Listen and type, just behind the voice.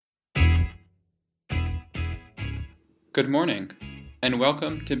Good morning, and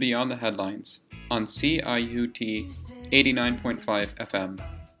welcome to Beyond the Headlines on CIUT 89.5 FM.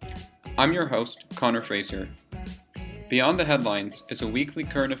 I'm your host, Connor Fraser. Beyond the Headlines is a weekly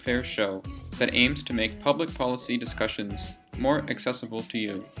current affairs show that aims to make public policy discussions more accessible to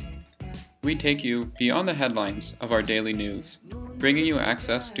you. We take you beyond the headlines of our daily news, bringing you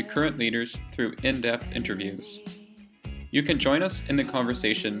access to current leaders through in-depth interviews. You can join us in the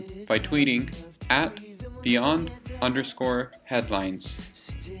conversation by tweeting at Beyond_headlines.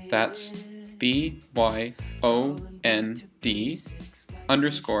 That's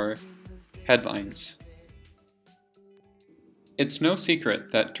BYOND_headlines. It's no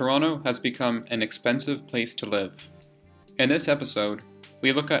secret that Toronto has become an expensive place to live. In this episode,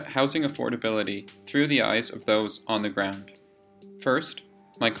 we look at housing affordability through the eyes of those on the ground. First,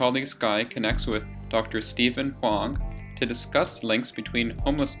 my colleague Sky connects with Dr. Stephen Huang to discuss links between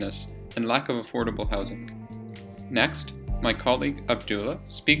homelessness and lack of affordable housing. Next, my colleague Abdullah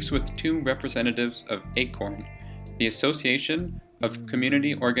speaks with two representatives of ACORN, the Association of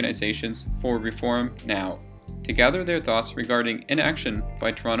Community Organizations for Reform Now, to gather their thoughts regarding inaction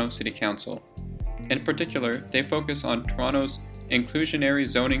by Toronto City Council. In particular, they focus on Toronto's inclusionary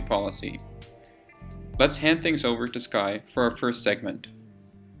zoning policy. Let's hand things over to Sky for our first segment.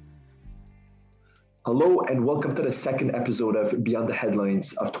 Hello and welcome to the second episode of Beyond the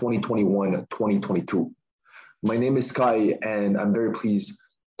Headlines of 2021-2022. My name is Sky and I'm very pleased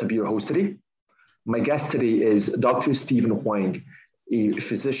to be your host today. My guest today is Dr. Stephen Huang, a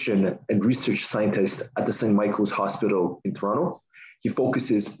physician and research scientist at the St. Michael's Hospital in Toronto. He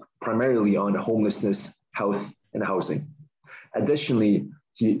focuses primarily on homelessness, health, and housing. Additionally,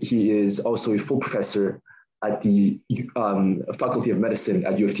 he is also a full professor at the Faculty of Medicine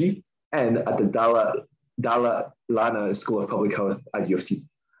at U of T and at the Dalla Lana School of Public Health at U of T.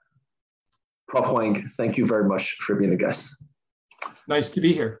 Prof. Huang, thank you very much for being a guest. Nice to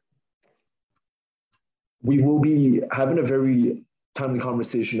be here. We will be having a very timely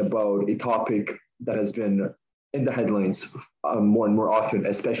conversation about a topic that has been in the headlines more and more often,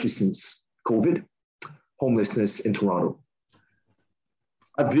 especially since COVID, homelessness in Toronto.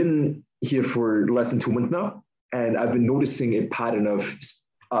 I've been here for less than 2 months now, and I've been noticing a pattern of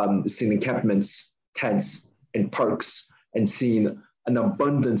seeing encampments, tents, and parks, and seeing an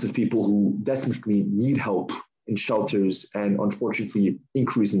abundance of people who desperately need help in shelters and unfortunately,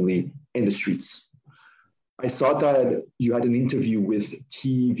 increasingly in the streets. I saw that you had an interview with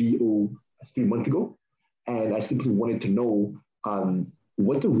TVO 3 months ago, and I simply wanted to know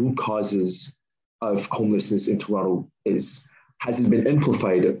what the root causes of homelessness in Toronto is. Has it been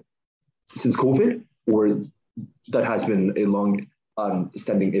amplified since COVID, or that has been a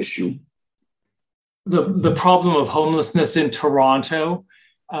long-standing issue? The problem of homelessness in Toronto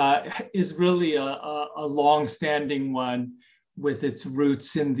is really a long-standing one, with its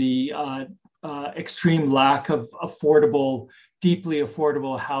roots in the extreme lack of deeply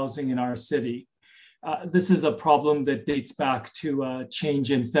affordable housing in our city. This is a problem that dates back to a change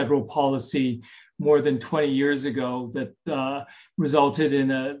in federal policy more than 20 years ago that resulted in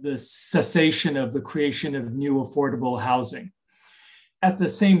the cessation of the creation of new affordable housing. At the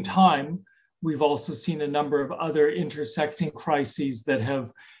same time, we've also seen a number of other intersecting crises that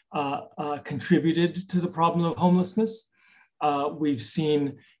have contributed to the problem of homelessness. We've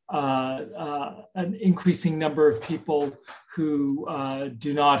seen an increasing number of people who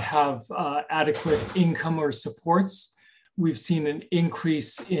do not have adequate income or supports. We've seen an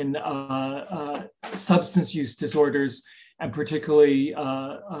increase in substance use disorders, and particularly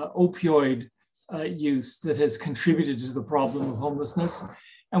opioid use that has contributed to the problem of homelessness.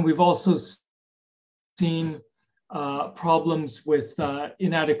 And we've also seen problems with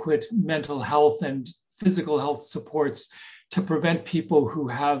inadequate mental health and physical health supports to prevent people who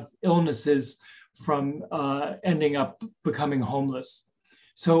have illnesses from ending up becoming homeless.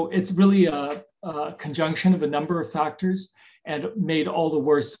 So it's really a conjunction of a number of factors, and made all the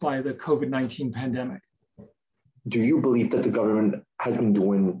worse by the COVID-19 pandemic. Do you believe that the government has been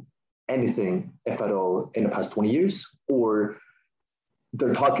doing anything, if at all, in the past 20 years? Or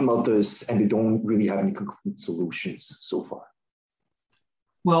they're talking about this and they don't really have any concrete solutions so far?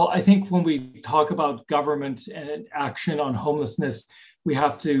 Well, I think when we talk about government and action on homelessness, we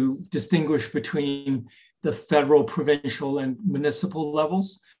have to distinguish between the federal, provincial, and municipal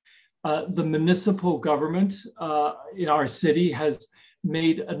levels. The municipal government in our city has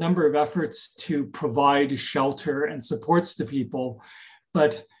made a number of efforts to provide shelter and supports to people,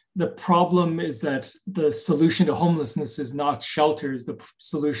 but the problem is that the solution to homelessness is not shelters. The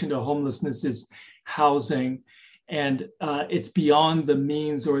solution to homelessness is housing. And it's beyond the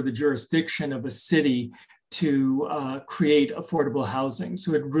means or the jurisdiction of a city create affordable housing.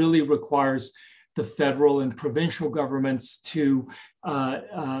 So it really requires the federal and provincial governments to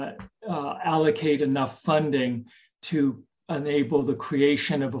allocate enough funding to enable the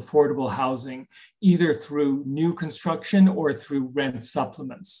creation of affordable housing, either through new construction or through rent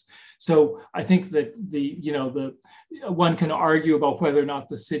supplements. So I think that one can argue about whether or not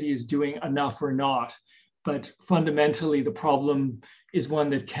the city is doing enough or not, but fundamentally the problem is one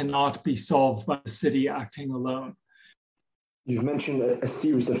that cannot be solved by the city acting alone. You've mentioned a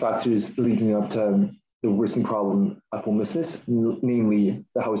series of factors leading up to the worsening problem of homelessness, namely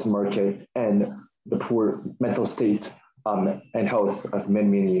the housing market and the poor mental state and health of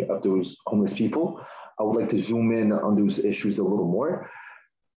many of those homeless people. I would like to zoom in on those issues a little more.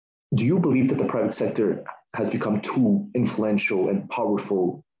 Do you believe that the private sector has become too influential and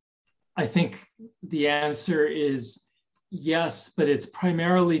powerful? I think the answer is yes, but it's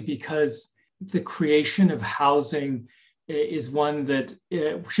primarily because the creation of housing is one that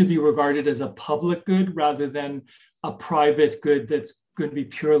should be regarded as a public good rather than a private good that's going to be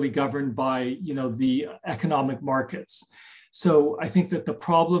purely governed by the economic markets. So I think that the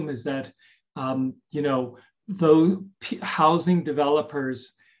problem is that though housing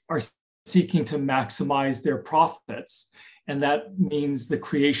developers are seeking to maximize their profits, and that means the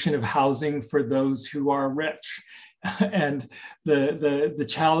creation of housing for those who are rich. And the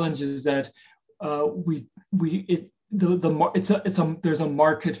challenge is that there's a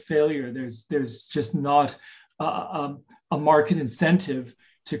market failure. There's just not a market incentive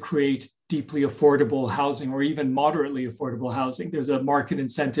to create deeply affordable housing or even moderately affordable housing. There's a market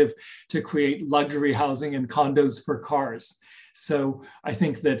incentive to create luxury housing and condos for cars. So I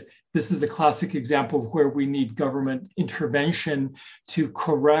think that this is a classic example of where we need government intervention to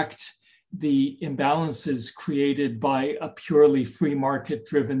correct the imbalances created by a purely free market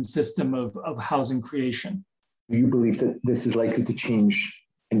driven system of housing creation. Do you believe that this is likely to change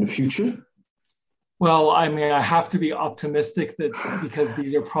in the future? Well, I mean, I have to be optimistic that because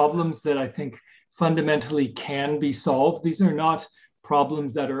these are problems that I think fundamentally can be solved. These are not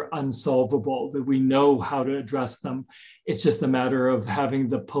problems that are unsolvable, that we know how to address them. It's just a matter of having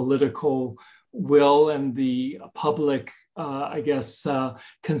the political will and the public,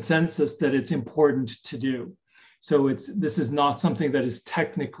 consensus that it's important to do. So this is not something that is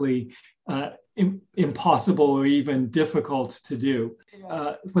technically impossible or even difficult to do.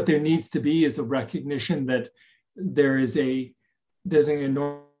 What there needs to be is a recognition that there's an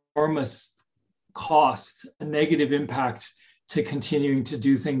enormous cost, a negative impact to continuing to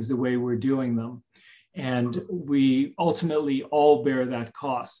do things the way we're doing them. And we ultimately all bear that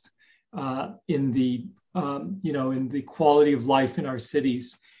cost in the quality of life in our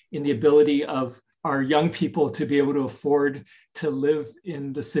cities, in the ability of our young people to be able to afford to live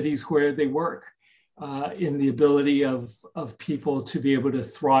in the cities where they work, in the ability of people to be able to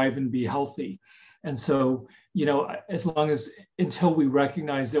thrive and be healthy. And so, until we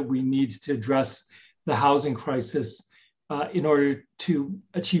recognize that we need to address the housing crisis in order to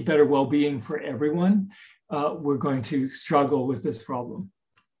achieve better well-being for everyone, we're going to struggle with this problem.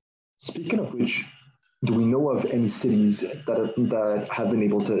 Speaking of which, do we know of any cities that have been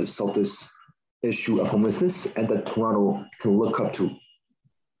able to solve this issue of homelessness and that Toronto can look up to?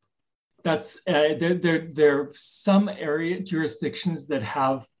 There are some jurisdictions that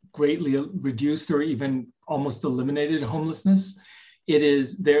have greatly reduced or even almost eliminated homelessness.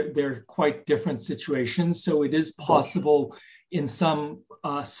 They're quite different situations. So it is possible in some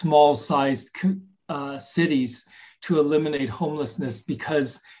small-sized cities to eliminate homelessness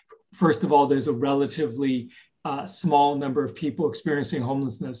because, first of all, there's a relatively small number of people experiencing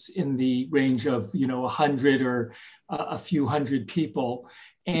homelessness in the range of 100 or a few hundred people,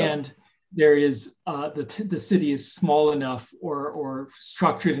 and there is the city is small enough or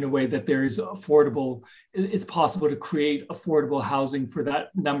structured in a way that there is affordable. It's possible to create affordable housing for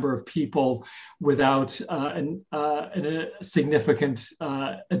that number of people without a significant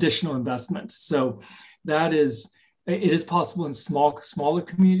additional investment. So it is possible in smaller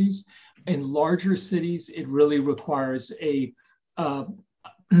communities. In larger cities, it really requires a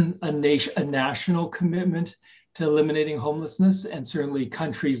national commitment to eliminating homelessness, and certainly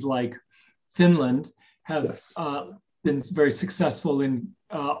countries like Finland have been very successful in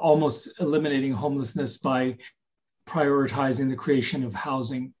almost eliminating homelessness by prioritizing the creation of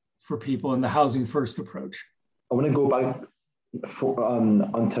housing for people and the housing first approach. I want to go back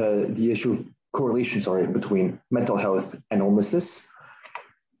onto the issue of correlation, between mental health and homelessness.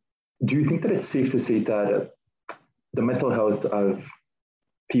 Do you think that it's safe to say that the mental health of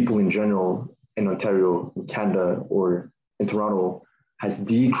people in general in Ontario, Canada, or in Toronto has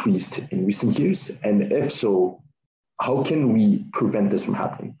decreased in recent years? And if so, how can we prevent this from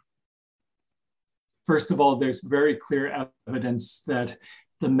happening? First of all, there's very clear evidence that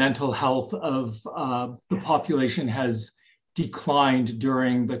the mental health of the population has declined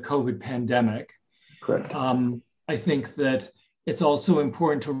during the COVID pandemic. Correct. I think that it's also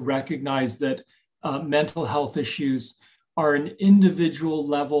important to recognize that mental health issues are an individual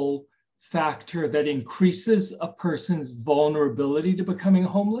level factor that increases a person's vulnerability to becoming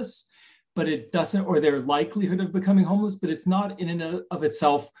homeless, but it doesn't, or their likelihood of becoming homeless, but it's not in and of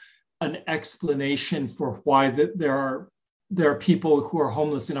itself an explanation for why there are people who are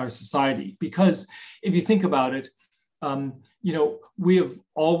homeless in our society. Because if you think about it, we have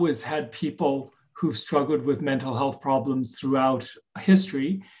always had people who've struggled with mental health problems throughout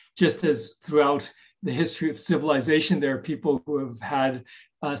history, just as throughout the history of civilization, there are people who have had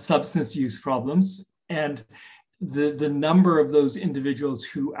substance use problems. And the number of those individuals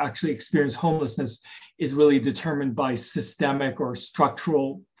who actually experience homelessness is really determined by systemic or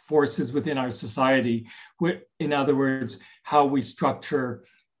structural forces within our society. In other words, how we structure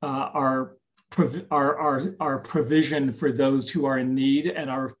our provision for those who are in need, and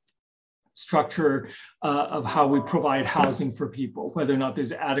our structure of how we provide housing for people, whether or not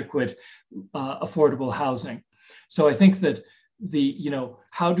there's adequate affordable housing. So I think that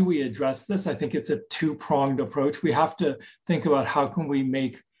how do we address this? I think it's a two-pronged approach. We have to think about how can we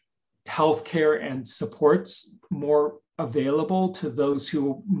make healthcare and supports more available to those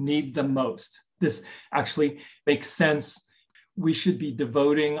who need them most. This actually makes sense. We should be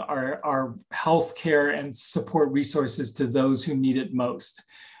devoting our healthcare and support resources to those who need it most.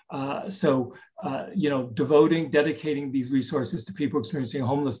 Dedicating these resources to people experiencing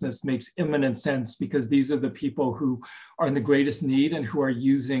homelessness makes imminent sense, because these are the people who are in the greatest need and who are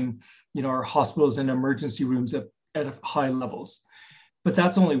using, our hospitals and emergency rooms at high levels. But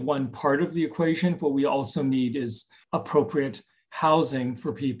that's only one part of the equation. What we also need is appropriate housing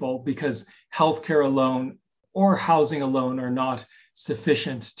for people, because healthcare alone or housing alone are not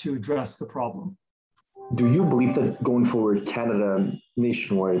sufficient to address the problem. Do you believe that going forward, Canada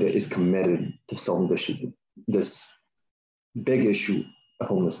nationwide is committed to solving this big issue of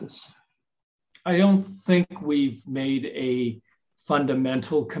homelessness? I don't think we've made a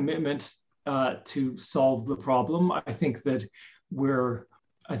fundamental commitment to solve the problem. I think that we've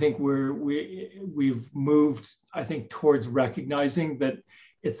moved, towards recognizing that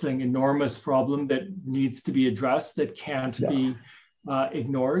it's an enormous problem that needs to be addressed, that can't be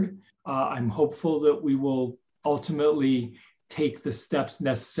ignored. I'm hopeful that we will ultimately take the steps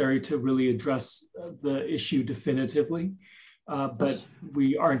necessary to really address the issue definitively, but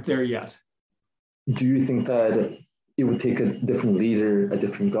we aren't there yet. Do you think that it would take a different leader, a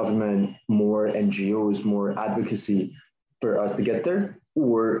different government, more NGOs, more advocacy for us to get there,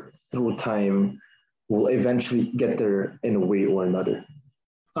 or through time we'll eventually get there in a way or another?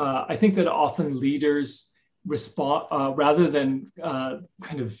 I think that often leaders respond rather than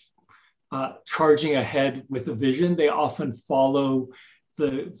charging ahead with a vision. They often follow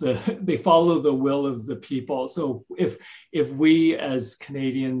the will of the people. So if we as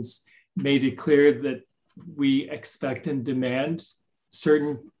Canadians made it clear that we expect and demand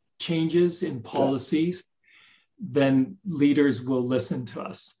certain changes in policies, then leaders will listen to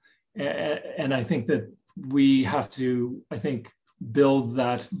us. And I think that we have to, build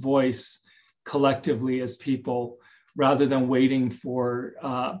that voice collectively as people, rather than waiting for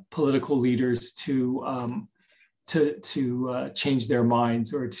political leaders to change their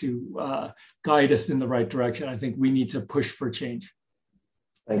minds or to guide us in the right direction. I think we need to push for change.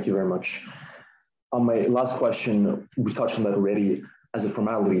 Thank you very much. On my last question, we've touched on that already. As a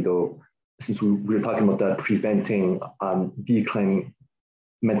formality though, since we were talking about that preventing declining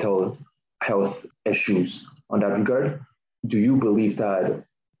mental health issues on that regard, do you believe that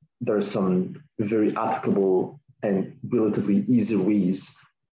there are some very applicable and relatively easy ways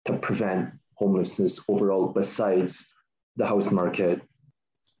to prevent homelessness overall besides the house market?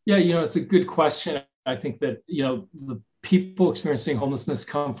 Yeah, it's a good question. I think that, the people experiencing homelessness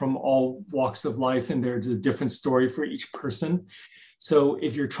come from all walks of life, and there's a different story for each person. So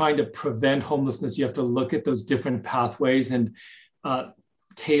if you're trying to prevent homelessness, you have to look at those different pathways and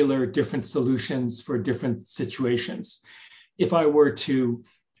tailor different solutions for different situations. If I were to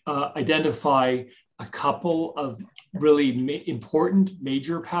identify a couple of really important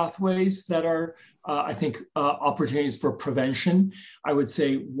major pathways that are, opportunities for prevention, I would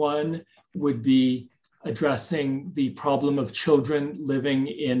say one would be addressing the problem of children living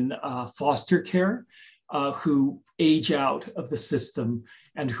in foster care. who age out of the system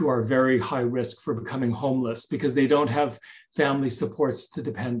and who are very high risk for becoming homeless because they don't have family supports to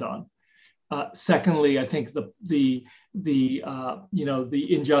depend on. Secondly, I think the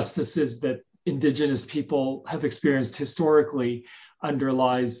injustices that Indigenous people have experienced historically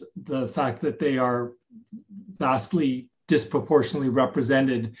underlies the fact that they are vastly disproportionately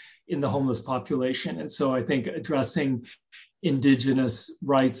represented in the homeless population. And so I think addressing Indigenous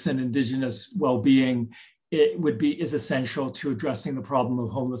rights and Indigenous well-being is essential to addressing the problem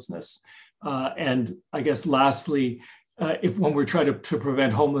of homelessness. And I guess lastly, when we're trying to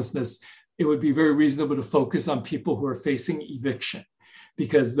prevent homelessness, it would be very reasonable to focus on people who are facing eviction,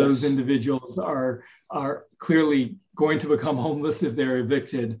 because those individuals are clearly going to become homeless if they're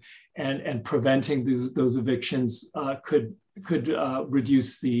evicted, and preventing those evictions could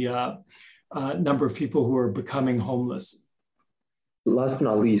reduce the number of people who are becoming homeless. Last but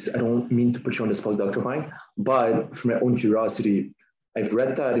not least, I don't mean to put you on the spot, Dr. Huang, but from my own curiosity, I've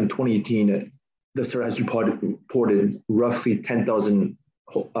read that in 2018, the CERT has reported roughly 10,000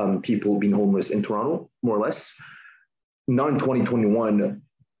 people being homeless in Toronto, more or less. Now in 2021,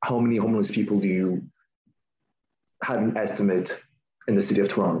 how many homeless people do you have an estimate in the city of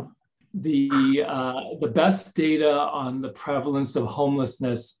Toronto? The best data on the prevalence of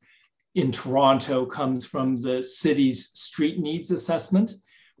homelessness in Toronto comes from the city's street needs assessment,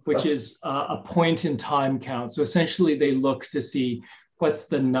 which is a point in time count. So essentially they look to see what's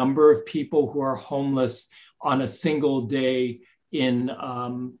the number of people who are homeless on a single day in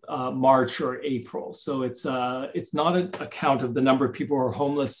March or April. So it's not a count of the number of people who are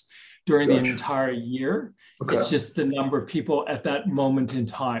homeless during the entire year. It's just the number of people at that moment in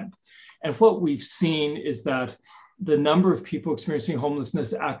time. And what we've seen is that the number of people experiencing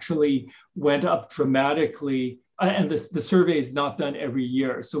homelessness actually went up dramatically. And the survey is not done every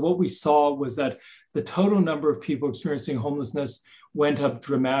year. So what we saw was that the total number of people experiencing homelessness went up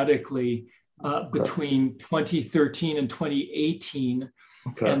dramatically between 2013 and 2018.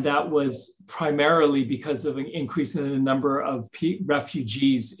 And that was primarily because of an increase in the number of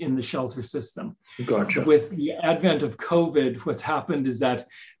refugees in the shelter system. With the advent of COVID, what's happened is that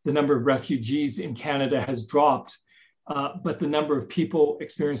the number of refugees in Canada has dropped, but the number of people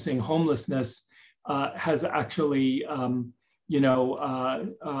experiencing homelessness has actually,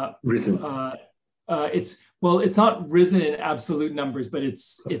 risen. It's not risen in absolute numbers, but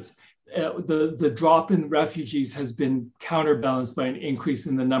the drop in refugees has been counterbalanced by an increase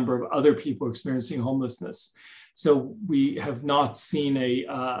in the number of other people experiencing homelessness. So we have not seen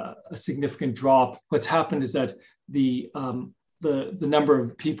a significant drop. What's happened is that the number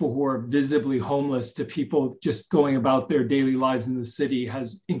of people who are visibly homeless to people just going about their daily lives in the city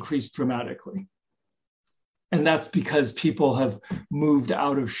has increased dramatically. And that's because people have moved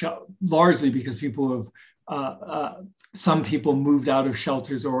out of largely because people have some people moved out of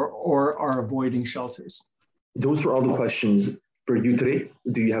shelters or are avoiding shelters. Those were all the questions for you today.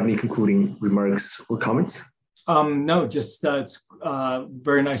 Do you have any concluding remarks or comments? No, just it's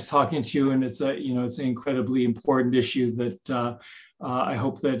very nice talking to you, and it's an incredibly important issue that I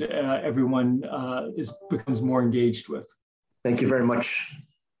hope that everyone becomes more engaged with. Thank you very much.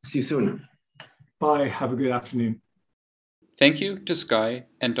 See you soon. Bye. Have a good afternoon. Thank you to Sky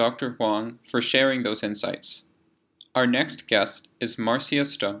and Dr. Huang for sharing those insights. Our next guest is Marcia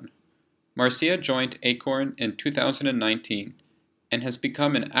Stone. Marcia joined ACORN in 2019 and has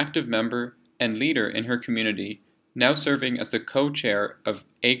become an active member and leader in her community, now serving as the co-chair of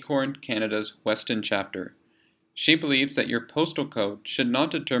ACORN Canada's Weston chapter. She believes that your postal code should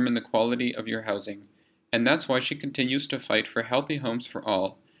not determine the quality of your housing, and that's why she continues to fight for healthy homes for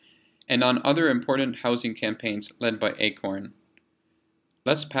all, and on other important housing campaigns led by ACORN.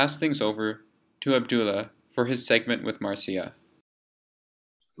 Let's pass things over to Abdullah for his segment with Marcia.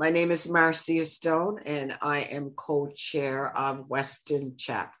 My name is Marcia Stone, and I am co-chair of Weston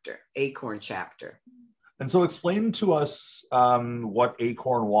chapter, ACORN chapter. And so explain to us what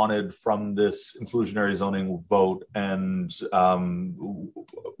ACORN wanted from this inclusionary zoning vote and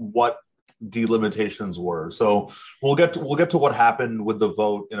what delimitations were. So we'll get to what happened with the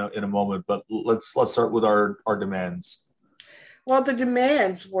vote in a moment, but let's start with our demands. Well, the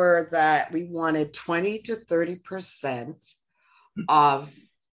demands were that we wanted 20 to 30% of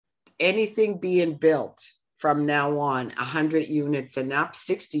anything being built from now on, 100 units and up,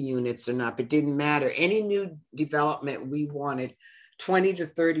 60 units or not, it didn't matter. Any new development, we wanted 20 to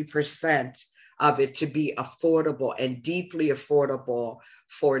 30% of it to be affordable and deeply affordable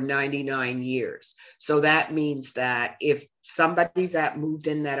for 99 years. So that means that if somebody that moved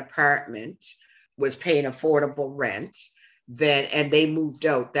in that apartment was paying affordable rent, then, and they moved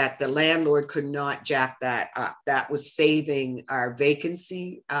out, that the landlord could not jack that up. That was saving our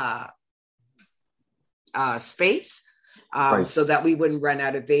vacancy space, Right. so that we wouldn't run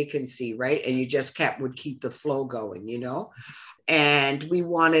out of vacancy, right? And you just would keep the flow going, and we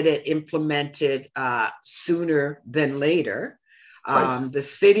wanted it implemented sooner than later. Right. The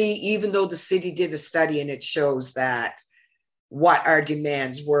city, even though the city did a study and it shows that what our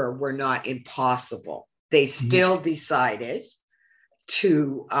demands were not impossible, they still decided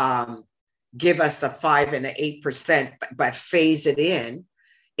to give us a 5% and an 8%, but phase it in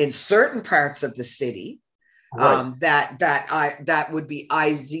certain parts of the city. Right. That would be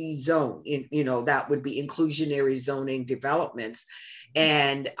IZ zone, that would be inclusionary zoning developments,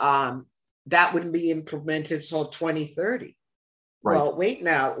 and that wouldn't be implemented until 2030. Right. Well, wait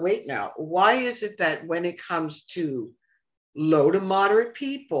now. Why is it that when it comes to low to moderate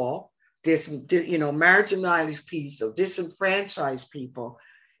people, marginalized people, disenfranchised people,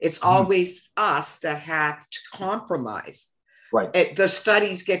 it's always us that have to compromise? Right. The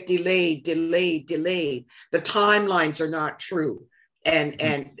studies get delayed. The timelines are not true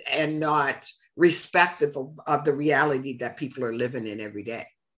and not respective of the reality that people are living in every day.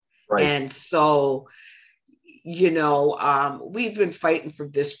 Right. And so, we've been fighting for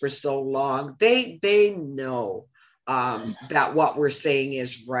this for so long. They know that what we're saying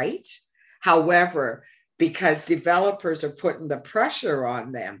is right. However, because developers are putting the pressure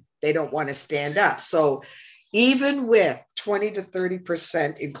on them, they don't want to stand up. So even with 20 to 30%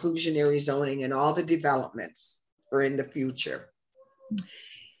 inclusionary zoning in all the developments or in the future,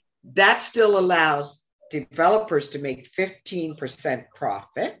 that still allows developers to make 15%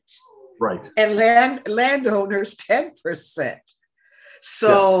 profit. Right. And landowners 10%.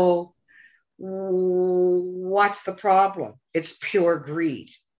 So what's the problem? It's pure greed.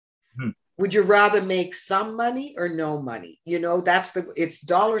 Would you rather make some money or no money? It's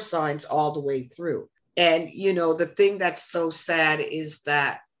dollar signs all the way through. And, the thing that's so sad is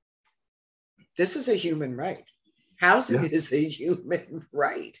that this is a human right. Housing is a human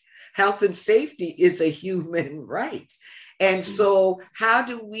right. Health and safety is a human right. And so how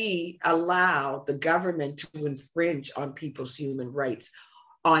do we allow the government to infringe on people's human rights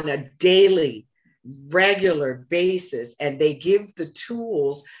on a daily, regular basis? And they give the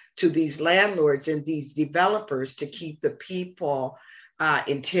tools to these landlords and these developers to keep the people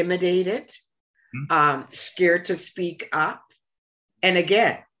intimidated, scared to speak up. And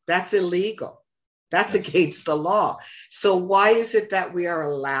again, that's illegal. That's against the law. So why is it that we are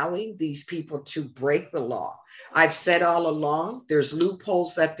allowing these people to break the law? I've said all along, there's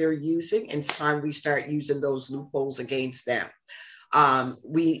loopholes that they're using, and it's time we start using those loopholes against them.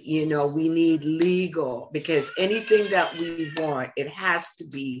 We need legal, because anything that we want, it has to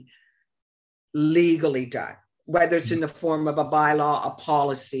be legally done, whether it's in the form of a bylaw, a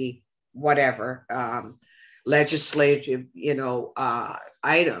policy, whatever, legislative,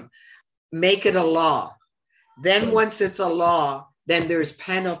 item. Make it a law. Then once it's a law, then there's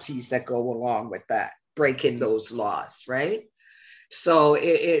penalties that go along with that, breaking those laws, right? So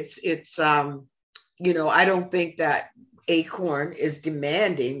it's I don't think that Acorn is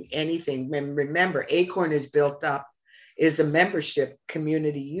demanding anything. Remember, Acorn is built up, is a membership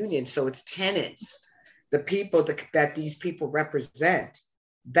community union. So it's tenants, the people that these people represent,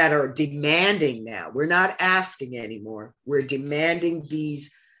 that are demanding now. We're not asking anymore. We're demanding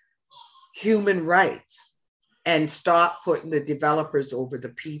these human rights and stop putting the developers over the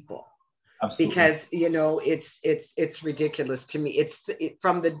people. Absolutely. Because it's ridiculous to me.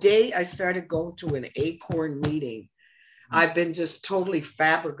 From the day I started going to an Acorn meeting, I've been just totally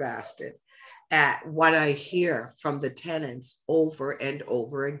flabbergasted at what I hear from the tenants over and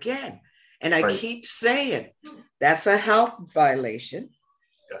over again. And I keep saying, that's a health violation.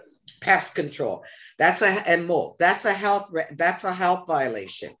 Yes. Pest control. That's a health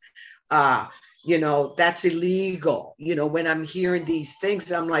violation. That's illegal. When I'm hearing these things,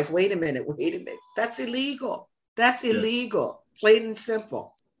 I'm like, wait a minute. That's illegal. That's illegal. Plain and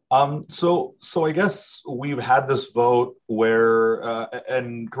simple. So I guess we've had this vote where,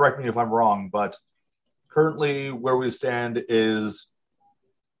 and correct me if I'm wrong, but currently where we stand is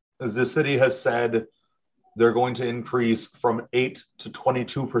the city has said they're going to increase from 8 to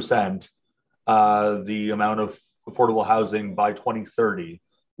 22% the amount of affordable housing by 2030.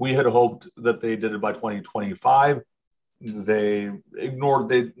 We had hoped that they did it by 2025. They ignored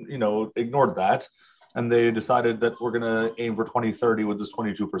that. And they decided that we're going to aim for 2030 with this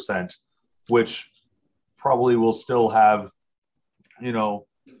 22%, which probably will still have,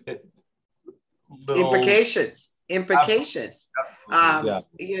 implications. implications.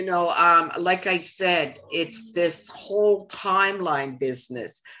 Absolutely. Like I said, it's this whole timeline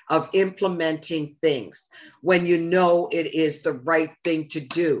business of implementing things when you know it is the right thing to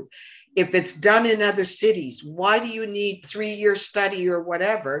do. If it's done in other cities, why do you need 3-year study or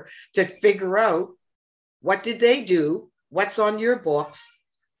whatever to figure out what did they do? What's on your books?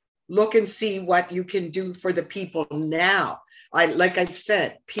 Look and see what you can do for the people now. Like I've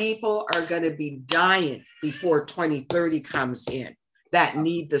said, people are going to be dying before 2030 comes in that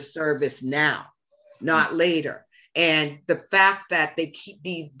need the service now, not later. And the fact that they keep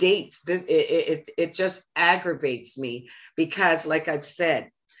these dates, it just aggravates me because, like I've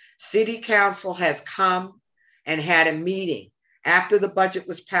said, City Council has come and had a meeting after the budget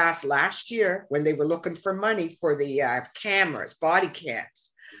was passed last year when they were looking for money for the cameras, body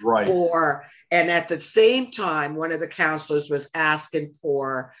cams. Right. And at the same time, one of the councilors was asking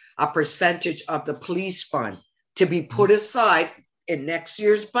for a percentage of the police fund to be put aside in next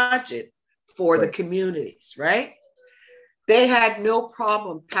year's budget for the communities, right? They had no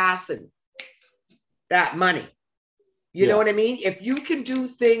problem passing that money. You know what I mean? If you can do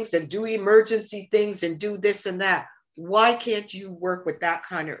things and do emergency things and do this and that, why can't you work with that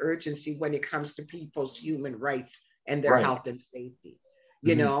kind of urgency when it comes to people's human rights and their health and safety?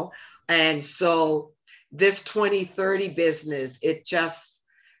 You know? And so this 2030 business,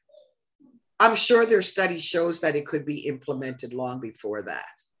 I'm sure their study shows that it could be implemented long before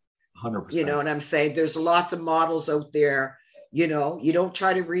that. 100%. You know what I'm saying? There's lots of models out there. You know, you don't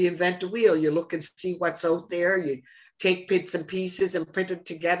try to reinvent the wheel. You look and see what's out there. You take bits and pieces and put it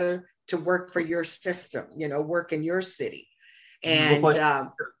together to work for your system, work in your city. And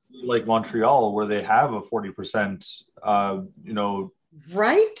like Montreal, where they have a 40%,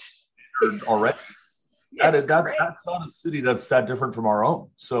 right already. That's not a city that's that different from our own.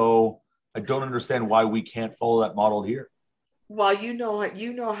 So I don't understand why we can't follow that model here. Well, you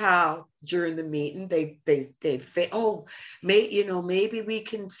know how during the meeting maybe we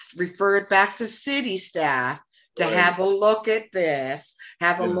can refer it back to city staff to have a look at this,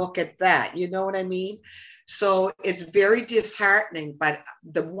 have a look at that. You know what I mean? So it's very disheartening. But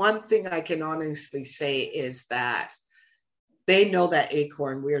the one thing I can honestly say is that they know that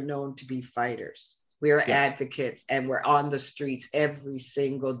Acorn, we are known to be fighters. We are advocates, and we're on the streets every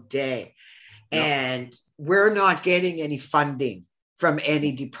single day. Yep. And we're not getting any funding from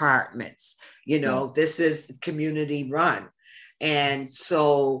any departments. This is community run. And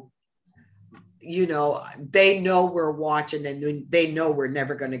so, they know we're watching, and they know we're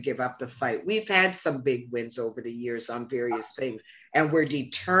never going to give up the fight. We've had some big wins over the years on various things, and we're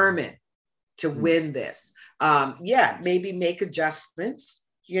determined to win this. Maybe make adjustments.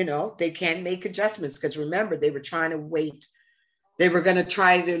 They can make adjustments because remember, they were trying to wait. They were going to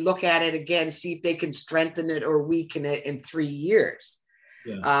try to look at it again, see if they can strengthen it or weaken it in 3 years.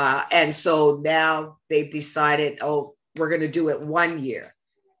 Yeah. And so now they've decided, we're going to do it 1 year,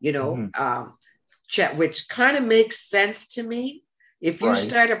 which kind of makes sense to me. If you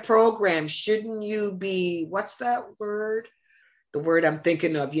start a program, shouldn't you be, what's that word? The word I'm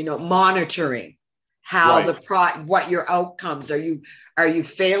thinking of, monitoring how what your outcomes are. You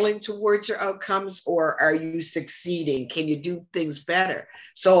failing towards your outcomes, or are you succeeding? Can you do things better?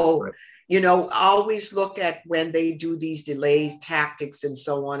 So, always look at when they do these delays, tactics, and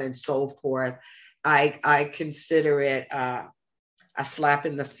so on and so forth. I consider it a slap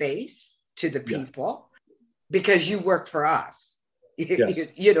in the face to the people because you work for us.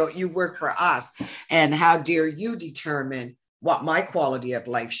 You work for us. And how dare you determine what my quality of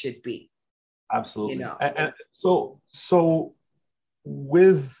life should be? Absolutely. And so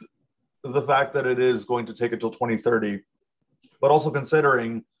with the fact that it is going to take until 2030, but also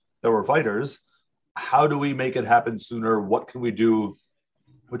considering that we're fighters, how do we make it happen sooner? What can we do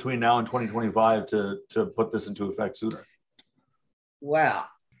between now and 2025 to put this into effect sooner? Well,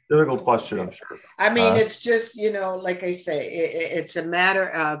 difficult question, I'm sure. I mean, it's just, like I say, it's a matter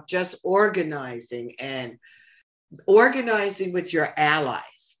of just organizing with your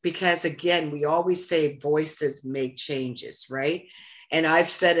allies, because again, we always say voices make changes, right? And I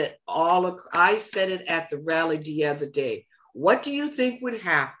said it at the rally the other day. What do you think would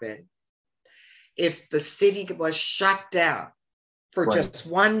happen if the city was shut down for just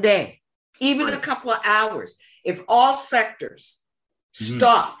 1 day, even a couple of hours? If all sectors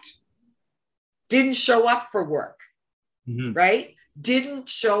stopped, didn't show up for work, right? Didn't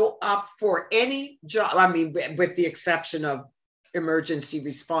show up for any job. I mean, with the exception of emergency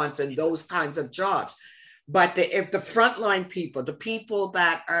response and those kinds of jobs. But if the frontline people, the people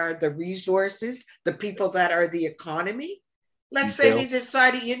that are the resources, the people that are the economy, let's say they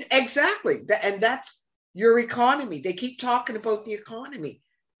decided, exactly. And that's your economy. They keep talking about the economy.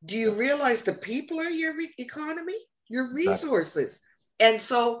 Do you realize the people are your economy, your resources? And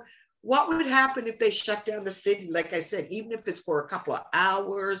so what would happen if they shut down the city? Like I said, even if it's for a couple of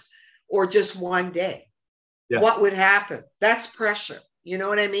hours or just one day, what would happen? That's pressure. You know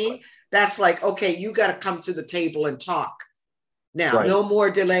what I mean? That's like, okay, you got to come to the table and talk now. No more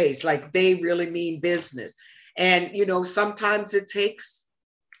delays. Like, they really mean business. And, you know, sometimes it takes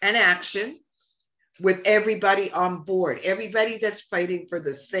an action with everybody on board, everybody that's fighting for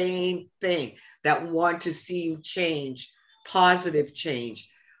the same thing, that want to see change, positive change,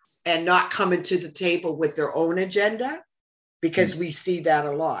 and not coming to the table with their own agenda, because we see that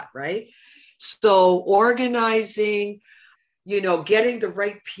a lot, right? So organizing, you know, getting the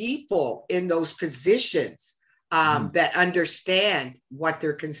right people in those positions that understand what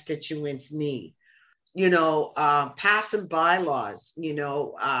their constituents need. You know, passing bylaws, you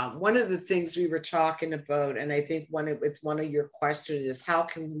know, one of the things we were talking about, and I think with one of your questions is, how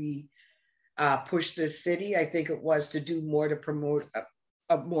can we push this city? I think it was to do more to promote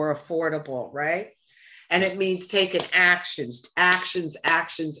a more affordable, right? And it means taking actions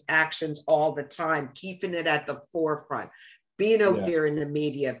all the time, keeping it at the forefront, being out there in the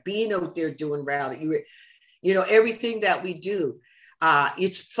media, being out there doing rally, you know, everything that we do.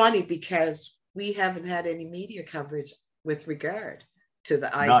 It's funny because we haven't had any media coverage with regard to the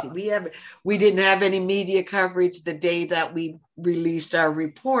IC. We didn't have any media coverage the day that we released our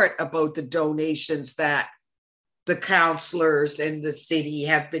report about the donations that the councillors and the city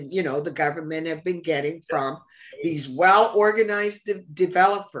have been, you know, the government have been getting from these well-organized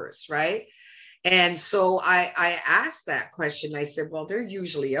developers, right? And so I asked that question. I said, well, they're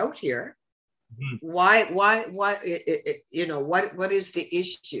usually out here. Why, you know, what is the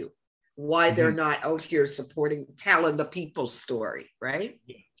issue? Why they're not out here supporting, telling the people's story, right?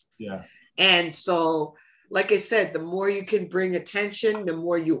 Yeah. And so, like I said, the more you can bring attention, the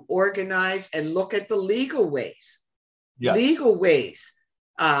more you organize and look at the legal ways that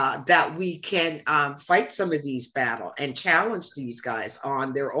we can fight some of these battles and challenge these guys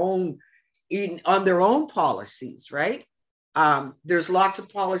on their own policies, right? There's lots of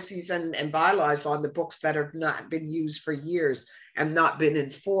policies and bylaws on the books that have not been used for years and not been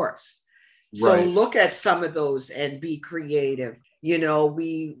enforced. So look at some of those and be creative. You know,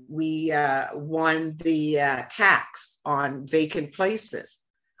 we won the tax on vacant places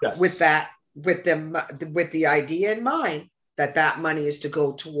with the idea in mind that money is to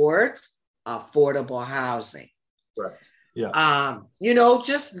go towards affordable housing. Right. Yeah. You know,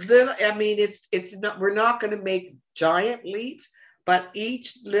 just little. I mean, it's not. We're not going to make giant leaps, but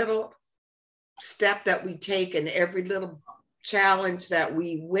each little step that we take and every little challenge that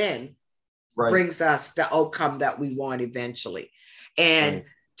we win brings us the outcome that we want eventually. And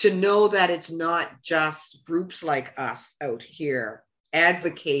to know that it's not just groups like us out here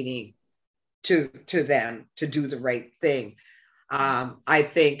advocating to them to do the right thing. I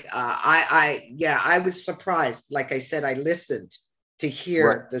think I was surprised. Like I said, I listened to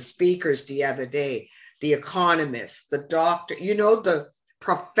hear the speakers the other day, the economists, the doctor, you know, the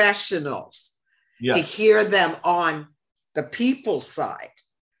professionals, to hear them on the people's side.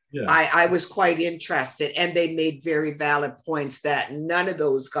 Yeah. I was quite interested, and they made very valid points that none of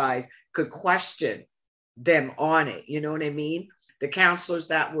those guys could question them on it. You know what I mean? The counselors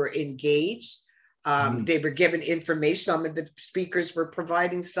that were engaged, they were given information. Some of the speakers were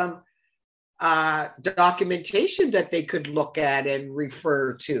providing some documentation that they could look at and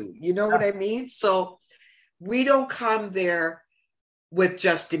refer to. You know what I mean? So we don't come there with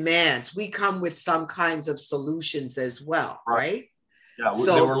just demands. We come with some kinds of solutions as well, right? Yeah,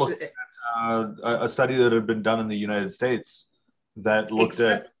 so, they were looking at a study that had been done in the United States that looked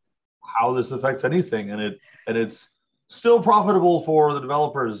at how this affects anything, and it's still profitable for the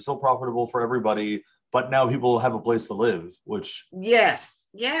developers, it's still profitable for everybody, but now people have a place to live, which yes,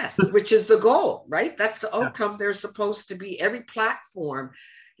 which is the goal, right? That's the outcome they're supposed to be. Every platform,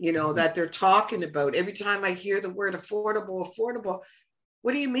 you know, that they're talking about. Every time I hear the word affordable,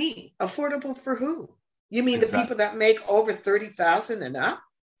 what do you mean? Affordable for who? You mean the people that make over 30,000 and up?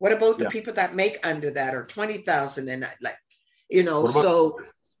 What about the people that make under that, or 20,000 and like, you know?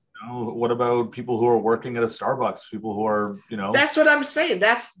 What about people who are working at a Starbucks? People who are, you know? That's what I'm saying.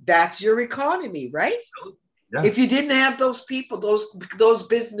 That's your economy, right? Yeah. If you didn't have those people, those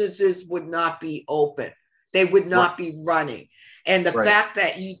businesses would not be open. They would not be running. And the fact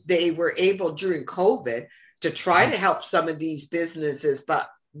that they were able during COVID to try to help some of these businesses, but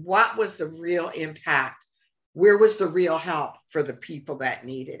what was the real impact? Where was the real help for the people that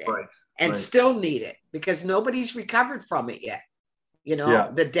needed it still need it? Because nobody's recovered from it yet. You know,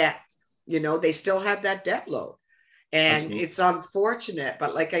 the debt. They still have that debt load. And Absolutely. it's unfortunate,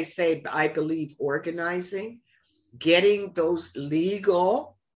 but like I say, I believe organizing, getting those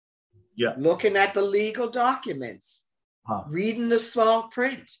legal, looking at the legal documents, reading the small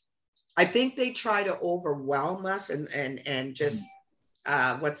print. I think they try to overwhelm us and just,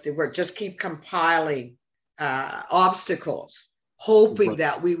 what's the word? Just keep compiling obstacles, hoping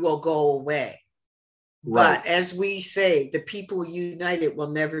that we will go away. Right. But as we say, the people united will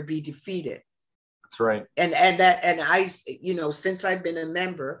never be defeated. That's right. And I, since I've been a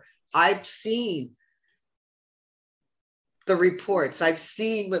member, I've seen the reports. I've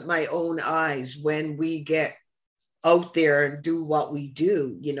seen with my own eyes when we get out there and do what we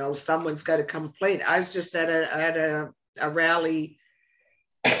do. Someone's got a complaint. I was just at a rally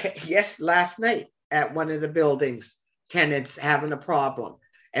last night at one of the buildings, tenants having a problem.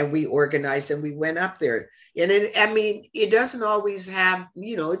 And we organized and we went up there. And it doesn't always have,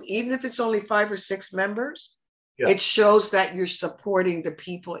 even if it's only 5 or 6 members, it shows that you're supporting the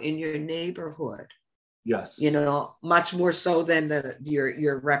people in your neighborhood. Yes. Much more so than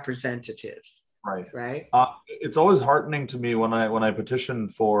your representatives. Right. Right. It's always heartening to me when I petition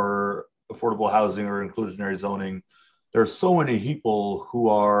for affordable housing or inclusionary zoning. There's so many people who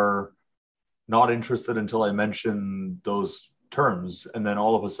are not interested until I mention those terms, and then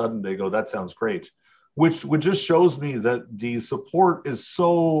all of a sudden they go, "That sounds great," which just shows me that the support is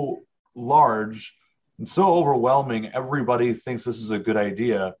so large and so overwhelming. Everybody thinks this is a good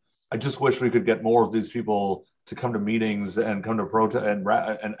idea. I just wish we could get more of these people to come to meetings and come to protest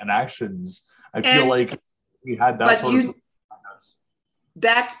and actions. I feel like we had that sort of.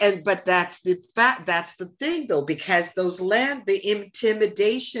 But that's the fact. That's the thing, though, because the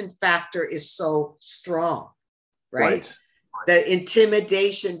intimidation factor is so strong, right? The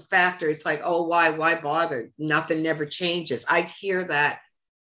intimidation factor. It's like, oh, why bother? Nothing never changes. I hear that,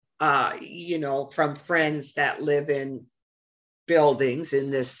 from friends that live in buildings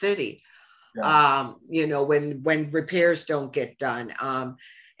in this city. When repairs don't get done.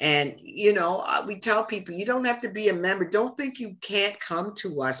 We tell people, you don't have to be a member. Don't think you can't come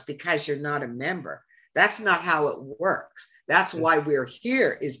to us because you're not a member. That's not how it works. That's why we're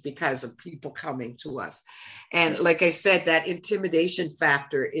here, is because of people coming to us. And like I said, that intimidation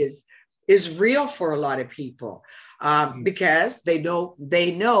factor is real for a lot of people, because they know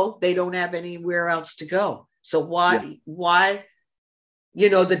they don't have anywhere else to go. So why?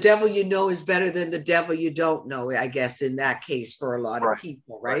 The devil is better than the devil you don't know, I guess, in that case, for a lot of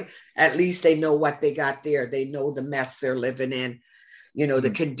people, right? At least they know what they got there. They know the mess they're living in,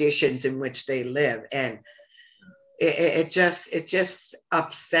 the conditions in which they live. And it just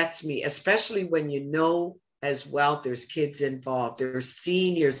upsets me, especially when as well, there's kids involved. There's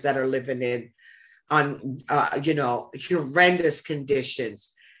seniors that are living in horrendous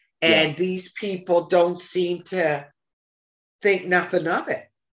conditions. And these people don't seem to think nothing of it.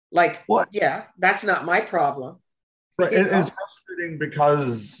 Like, what? Yeah, that's not my problem. But it's frustrating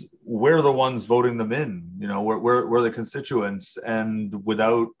because we're the ones voting them in. We're the constituents, and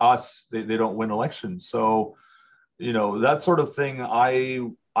without us, they don't win elections. So, that sort of thing.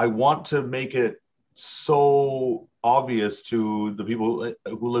 I want to make it so obvious to the people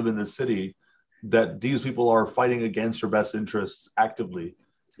who live in the city that these people are fighting against your best interests actively.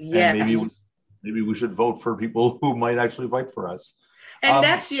 Yes. And maybe we should vote for people who might actually fight for us. And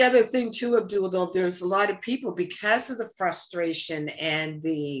that's the other thing too, Abdul, though. There's a lot of people, because of the frustration and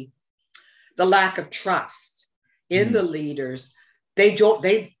the lack of trust in the leaders,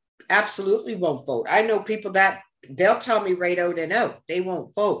 they absolutely won't vote. I know people that they'll tell me right out and out, they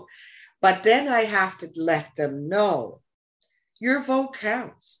won't vote. But then I have to let them know your vote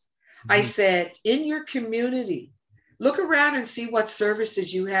counts. I said, in your community, look around and see what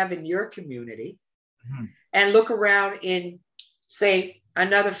services you have in your community, and look around in, say,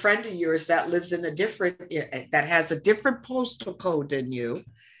 another friend of yours that lives that has a different postal code than you,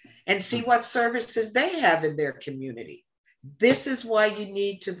 and see what services they have in their community. This is why you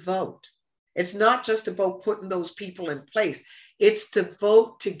need to vote. It's not just about putting those people in place. It's to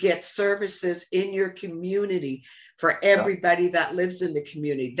vote to get services in your community for everybody that lives in the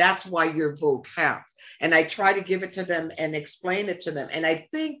community. That's why your vote counts. And I try to give it to them and explain it to them. And I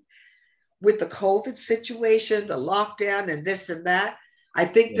think with the COVID situation, the lockdown and this and that, I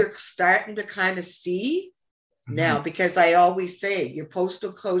think they're starting to kind of see now, because I always say your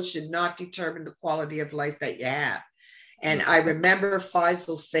postal code should not determine the quality of life that you have. And I remember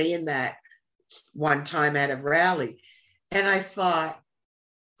Faisal saying that one time at a rally. And I thought,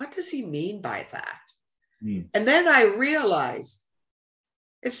 what does he mean by that? And then I realized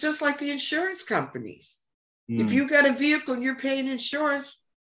it's just like the insurance companies. If you got a vehicle and you're paying insurance,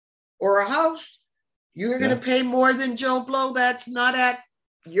 or a house, you're going to pay more than Joe Blow that's not at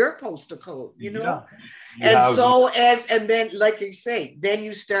your postal code, you know? And then, like you say, then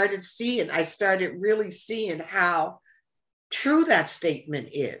you started seeing, I started really seeing how true that statement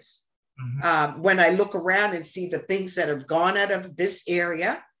is. When I look around and see the things that have gone out of this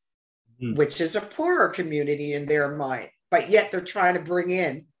area, which is a poorer community in their mind, but yet they're trying to bring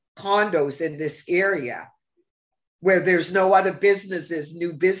in condos in this area where there's no other businesses,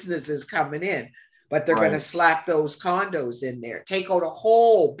 new businesses coming in, but they're going to slap those condos in there, take out a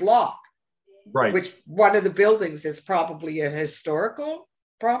whole block, which one of the buildings is probably a historical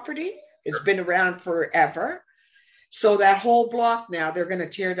property. It's been around forever. So that whole block now, they're going to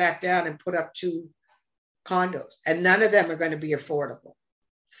tear that down and put up 2 condos, and none of them are going to be affordable.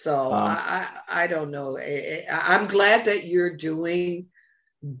 So I don't know. I'm glad that you're doing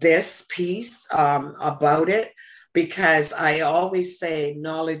this piece about it, because I always say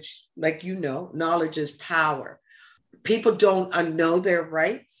knowledge, like, you know, knowledge is power. People don't know their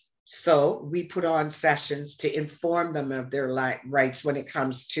rights. So we put on sessions to inform them of their rights when it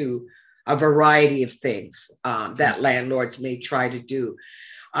comes to a variety of things that landlords may try to do.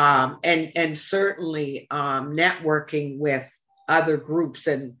 And certainly networking with other groups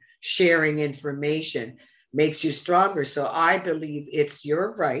and sharing information makes you stronger. So I believe it's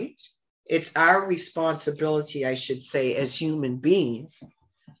your right. It's our responsibility, I should say, as human beings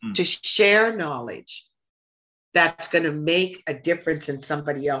to share knowledge that's going to make a difference in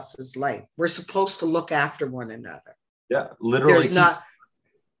somebody else's life. We're supposed to look after one another. Yeah, literally. There's not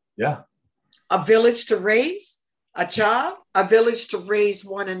a village to raise a child, a village to raise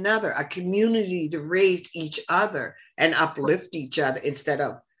one another, a community to raise each other and uplift each other instead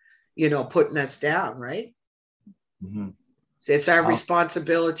of, you know, putting us down, right? So it's our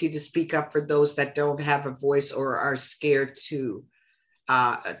responsibility to speak up for those that don't have a voice or are scared to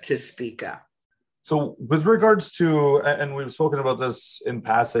speak up. So with regards to, and we've spoken about this in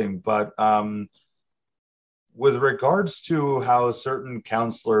passing, but with regards to how certain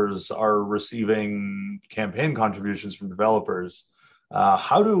councillors are receiving campaign contributions from developers,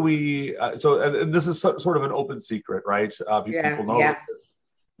 how do we, and this is sort of an open secret, right? People know this,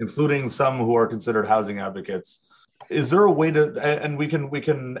 including some who are considered housing advocates. Is there a way to, and we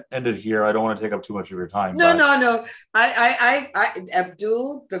can end it here. I don't want to take up too much of your time. No.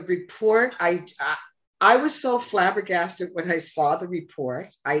 Abdul, the report, I was so flabbergasted when I saw the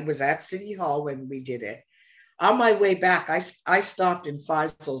report. I was at City Hall when we did it. On my way back, I stopped in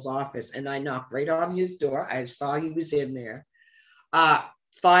Faisal's office and I knocked right on his door. I saw he was in there.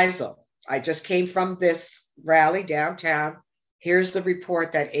 Faisal, I just came from this rally downtown. Here's the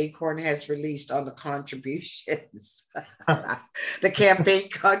report that Acorn has released on the contributions, the campaign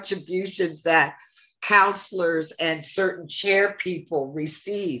contributions that counselors and certain chair people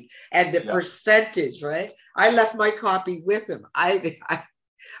receive, and the percentage, right? I left my copy with him. I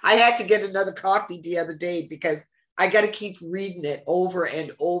had to get another copy the other day because I got to keep reading it over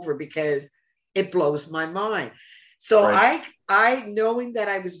and over because it blows my mind. So I knowing that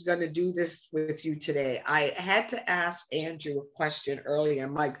I was going to do this with you today, I had to ask Andrew a question earlier,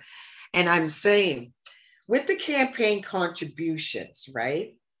 Mike, and I'm saying with the campaign contributions,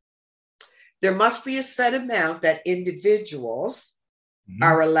 right? There must be a set amount that individuals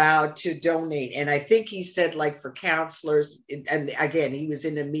are allowed to donate. And I think he said, like, for counselors, and again, he was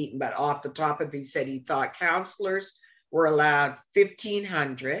in a meeting, but off the top of it, he said he thought counselors were allowed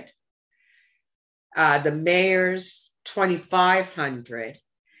 $1,500, the mayor's $2,500,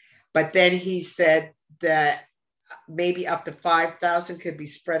 but then he said that maybe up to $5,000 could be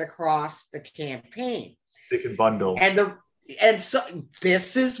spread across the campaign. They can bundle. And so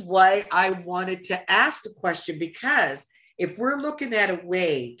this is why I wanted to ask the question, because if we're looking at a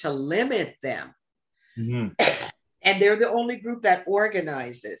way to limit them, and they're the only group that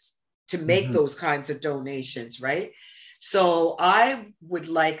organizes to make those kinds of donations, right? So I would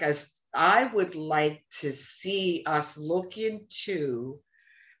like to see us look into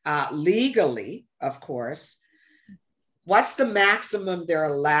legally, of course, what's the maximum they're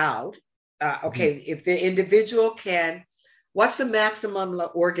allowed? If the individual can, what's the maximum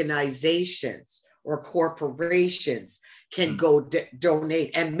organizations or corporations can go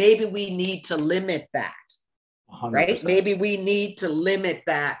donate? And maybe we need to limit that, 100%. Right? Maybe we need to limit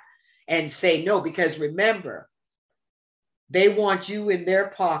that and say no, because remember, they want you in their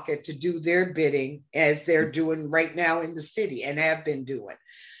pocket to do their bidding as they're doing right now in the city and have been doing.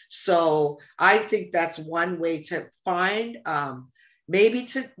 So I think that's one way to find, maybe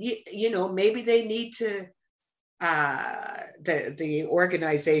they need to the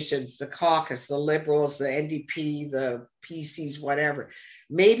organizations, the caucus, the liberals, the NDP, the PCs, whatever,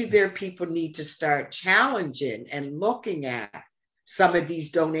 maybe their people need to start challenging and looking at some of these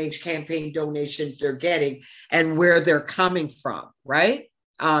campaign donations they're getting and where they're coming from, right?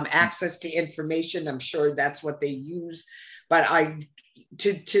 Access to information, I'm sure that's what they use. But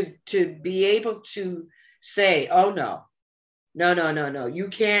to be able to say, oh, no, you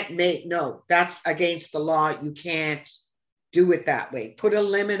can't that's against the law. You can't do it that way. Put a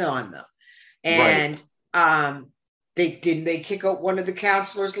limit on them. And they kick out one of the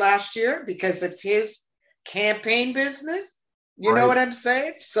councillors last year because of his campaign business. You know what I'm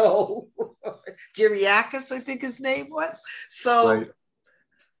saying? So Giriakis, I think his name was. So,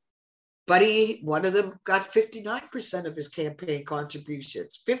 but one of them got 59% of his campaign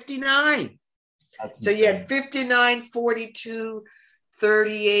contributions. 59. That's so insane. You had 59, 42,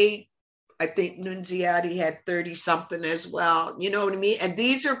 38. I think Nunziati had 30 something as well. You know what I mean? And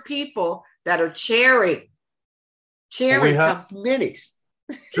these are people that are chairing committees.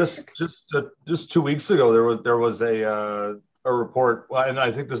 just 2 weeks ago, there was a report, and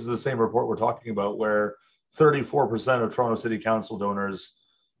I think this is the same report we're talking about, where 34% of Toronto City Council donors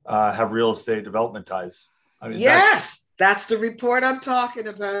have real estate development ties. I mean, yes, that's the report I'm talking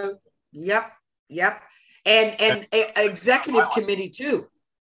about. Yep. And executive committee too.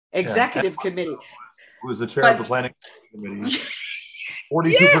 Executive committee. Who was the chair of the planning committee?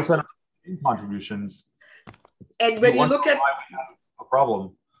 42% of contributions. And when you look at a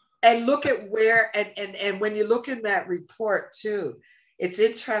problem. And look at where, and when you look in that report too, it's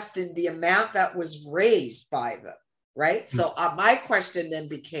interesting the amount that was raised by them, right? Mm-hmm. So my question then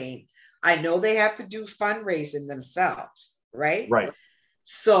became, I know they have to do fundraising themselves, right? Right.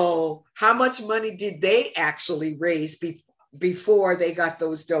 So how much money did they actually raise before they got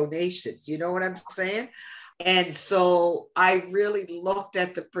those donations? You know what I'm saying? And so I really looked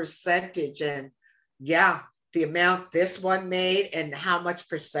at the percentage and the amount this one made and how much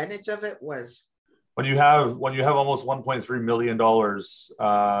percentage of it was. When you have almost $1.3 million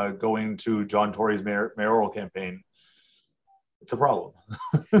going to John Tory's mayoral campaign, it's a problem.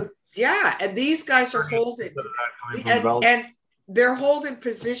 Yeah, and these guys are holding, and they're holding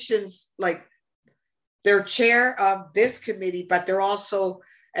positions like they're chair of this committee, but they're also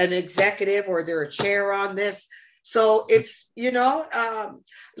an executive or they're a chair on this. So it's, I'm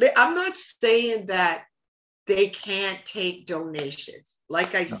not saying that they can't take donations.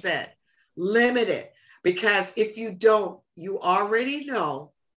 Like I said, limit it, because if you don't, you already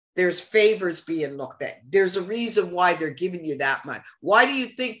know there's favors being looked at. There's a reason why they're giving you that much. Why do you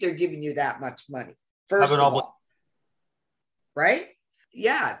think they're giving you that much money? First of all, right?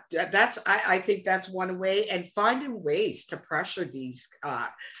 Yeah, I think that's one way, and finding ways to pressure these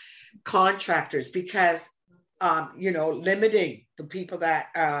contractors, because limiting the people that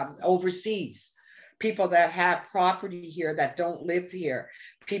overseas, people that have property here that don't live here,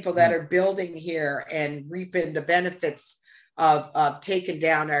 people that are building here and reaping the benefits of taking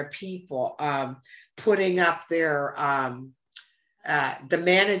down our people, putting up their the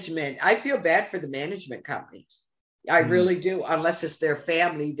management. I feel bad for the management companies. I really do, unless it's their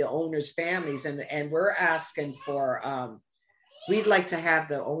family, the owners' families, and we're asking for. We'd like to have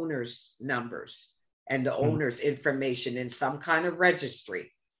the owners' numbers and the owners' information in some kind of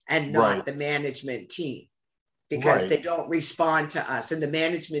registry, and not the management team, because they don't respond to us. And the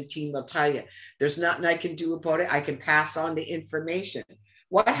management team will tell you, there's nothing I can do about it. I can pass on the information.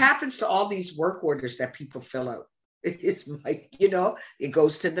 What happens to all these work orders that people fill out? It's like, it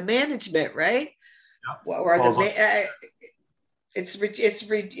goes to the management, right? Yeah. Or it's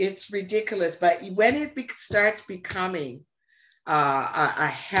ridiculous. But when it starts becoming a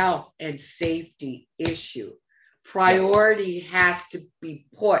health and safety issue, priority has to be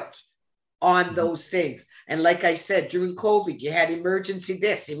put on those things. And like I said, during COVID, you had emergency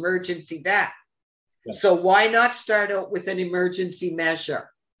this, emergency that. Yes. So why not start out with an emergency measure?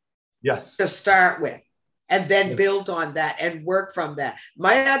 Yes. To start with, and then build on that and work from that.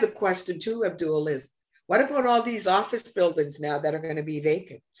 My other question too, Abdul, is what about all these office buildings now that are going to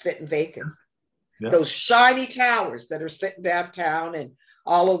be sitting vacant? Yeah. Those shiny towers that are sitting downtown and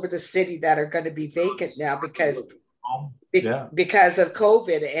all over the city that are going to be vacant now because of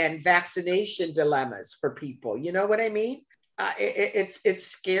COVID and vaccination dilemmas for people. You know what I mean? It's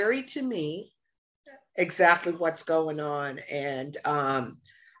scary to me exactly what's going on. And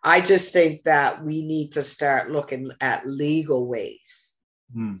I just think that we need to start looking at legal ways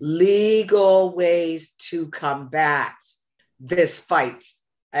to combat this fight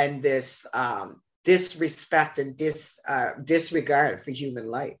and this disrespect and disregard for human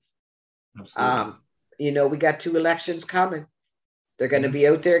life. you know, we got 2 elections coming. They're going to be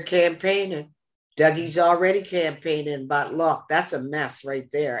out there campaigning. Dougie's already campaigning, but look, that's a mess right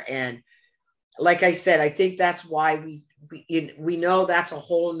there. And like I said, I think that's why we know that's a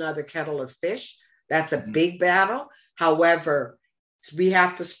whole nother kettle of fish. That's a big battle. However, we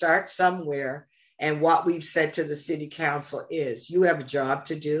have to start somewhere. And what we've said to the city council is, you have a job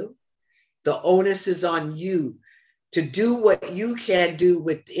to do. The onus is on you to do what you can do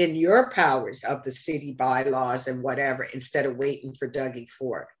within your powers of the city bylaws and whatever, instead of waiting for Dougie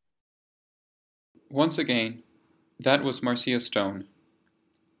Ford. Once again, that was Marcia Stone.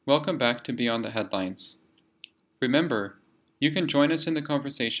 Welcome back to Beyond the Headlines. Remember, you can join us in the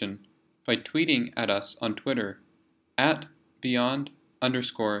conversation by tweeting at us on Twitter at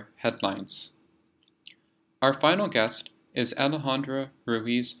beyond_headlines. Our final guest is Alejandra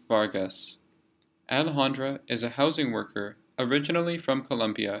Ruiz Vargas. Alejandra is a housing worker originally from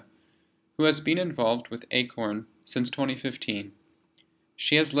Colombia who has been involved with ACORN since 2015.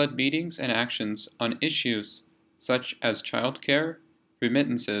 She has led meetings and actions on issues such as childcare,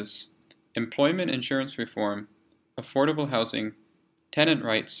 remittances, employment insurance reform, affordable housing, tenant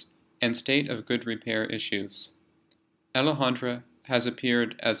rights, and state of good repair issues. Alejandra has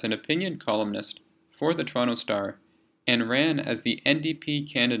appeared as an opinion columnist for the Toronto Star and ran as the NDP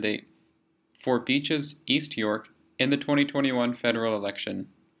candidate for Beaches East York in the 2021 federal election.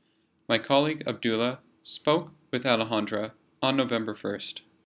 My colleague Abdullah spoke with Alejandra on November 1st.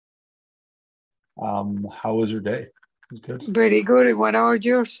 How was your day? It was good. Very good. What about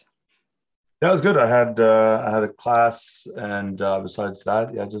yours? Yeah, it was good. I had a class, and besides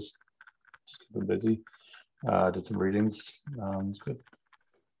that, yeah, just been busy. Did some readings. It's good.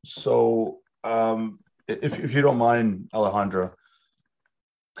 So, if you don't mind, Alejandra,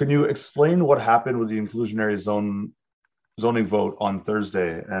 can you explain what happened with the inclusionary zoning vote on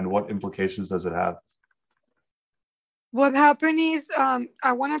Thursday, and what implications does it have? What happened is,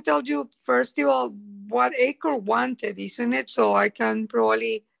 I want to tell you, first of all, what ACORN wanted, isn't it? So I can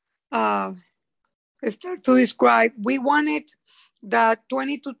probably start to describe. We wanted that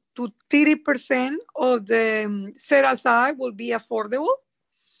 20 to 30% of the set aside will be affordable.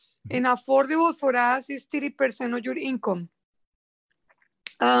 And affordable for us is 30% of your income.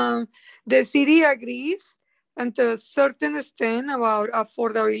 The city agrees and to a certain extent about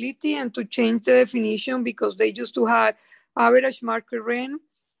affordability and to change the definition, because they used to have average market rent,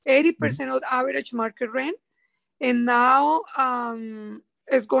 80% of average market rent, and now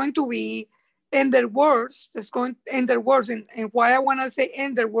it's going to be in their words. It's going in their words, and why I want to say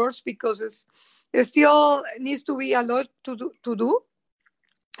in their words, because it still needs to be a lot to do.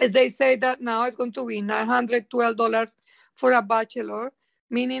 As they say that now it's going to be $912 for a bachelor,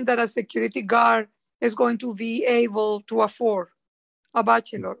 meaning that a security guard is going to be able to afford a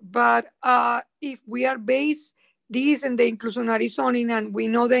bachelor. But if we are based this in the inclusionary zoning, and we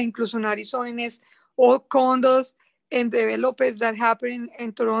know the inclusionary zoning is all condos and developers that happen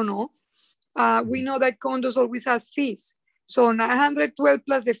in Toronto, we know that condos always has fees. So 912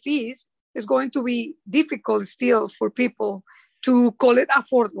 plus the fees is going to be difficult still for people to call it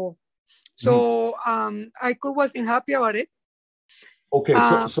affordable. So I wasn't happy about it. Okay,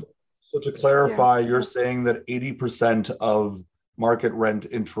 so to clarify, you're saying that 80% of market rent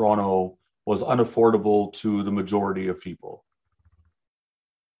in Toronto was unaffordable to the majority of people?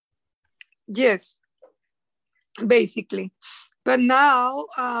 Yes, basically. But now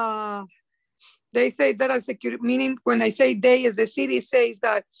they say that a security, meaning when I say they, as the city says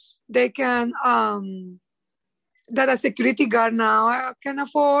that they can, that a security guard now can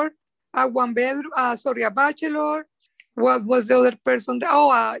afford a one bedroom, a bachelor. What was the other person?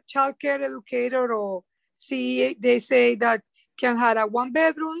 A childcare educator, or they say that can have a one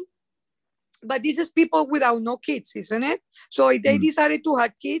bedroom. But this is people without no kids, isn't it? So if they decided to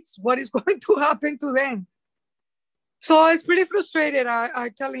have kids, what is going to happen to them? So it's pretty frustrated.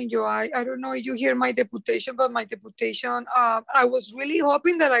 I'm telling you, I don't know if you hear my deputation, but my deputation, I was really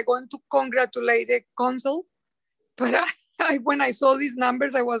hoping that I'm going to congratulate the council. But when I saw these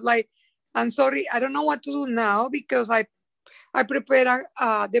numbers, I was like, I'm sorry, I don't know what to do now, because I prepared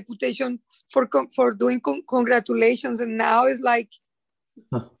a deputation for doing congratulations. And now it's like,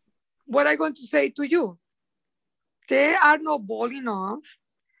 what am I going to say to you? They are not bold enough.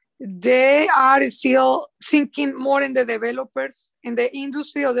 They are still thinking more in the developers, in the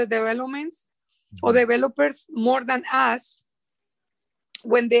industry of the developments, or developers more than us,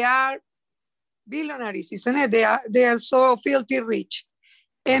 when they are billionaires, isn't it? They are so filthy rich.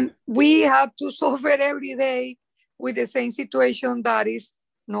 And we have to suffer every day with the same situation, that is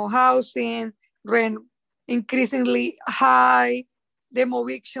no housing, rent increasingly high,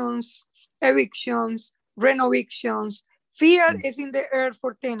 demolitions, evictions, renovations. Fear is in the air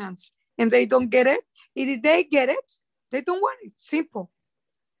for tenants, and they don't get it. If they get it, they don't want it. Simple.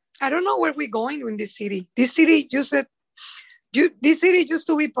 I don't know where we're going in this city. This city used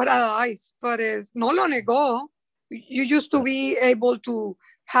to be paradise, but it's no long ago. You used to be able to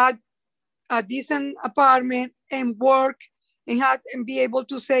have a decent apartment and work and be able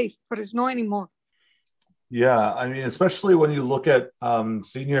to save, but it's not anymore. Yeah, I mean, especially when you look at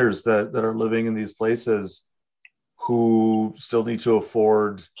seniors that are living in these places who still need to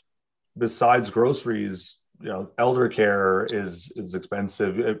afford, besides groceries, elder care is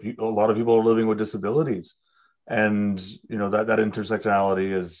expensive. A lot of people are living with disabilities, and that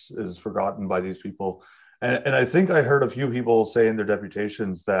intersectionality is forgotten by these people. And I think I heard a few people say in their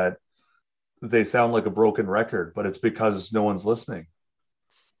deputations that they sound like a broken record, but it's because no one's listening.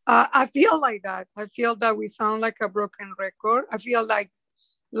 I feel like that. I feel that we sound like a broken record. I feel like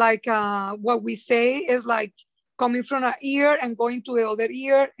what we say is like coming from an ear and going to the other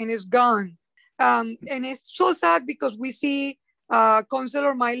ear, and it's gone. And it's so sad because we see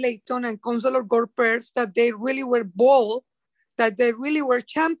Councillor Mike Layton and Councillor Gore Pearce that they really were bold, that they really were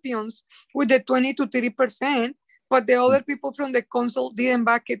champions with the 20 to 30%, but the other people from the council didn't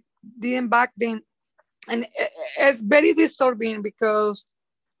back them. And it's very disturbing because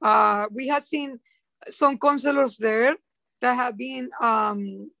we have seen some councillors there that have been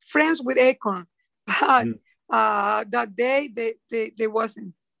friends with Acorn, but that day they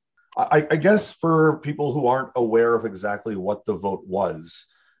wasn't. I guess for people who aren't aware of exactly what the vote was,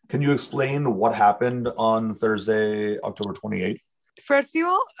 can you explain what happened on Thursday, October 28th? First of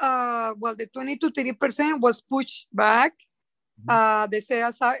all, the 20 to 30% was pushed back. The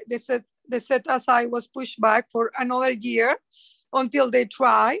set aside was pushed back for another year until they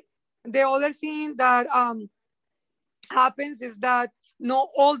try. The other thing that happens is that not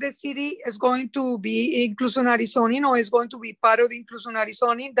all the city is going to be inclusionary zoning or is going to be part of the inclusionary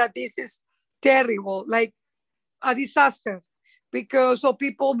zoning, that this is terrible, like a disaster, because so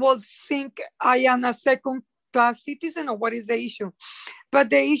people will think I am a second-class citizen, or what is the issue? But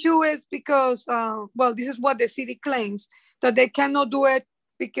the issue is because, this is what the city claims, that they cannot do it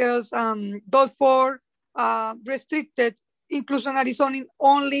because those four restricted inclusionary zoning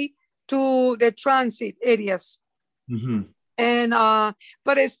only to the transit areas. Mm-hmm. And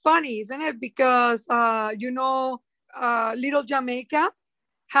but it's funny, isn't it? Because Little Jamaica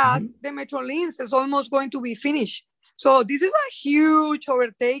has the Metrolinx is almost going to be finished. So this is a huge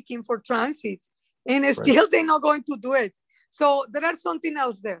overtaking for transit, and still they're not going to do it. So there are something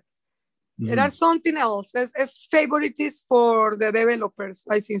else there. There are something else. It's favoritism for the developers,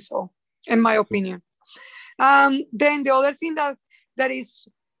 I think so, in my opinion. Then the other thing that is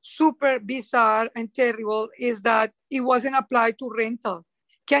super bizarre and terrible is that it wasn't applied to rental.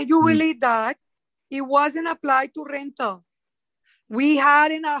 Can you believe that? It wasn't applied to rental. We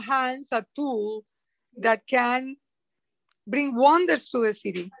had in our hands a tool that can bring wonders to the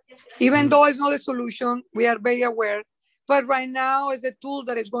city. Even though it's not a solution, we are very aware. But right now is the tool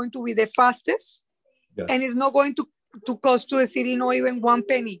that is going to be the fastest, and it's not going to cost to the city not even one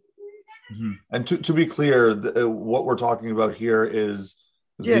penny. And to be clear, what we're talking about here is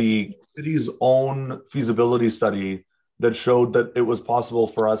the city's own feasibility study that showed that it was possible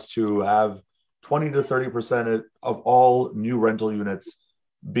for us to have 20 to 30% of all new rental units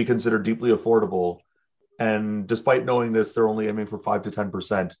be considered deeply affordable. And despite knowing this, they're only aiming for 5 to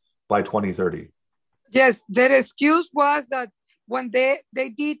 10% by 2030. Yes, their excuse was that when they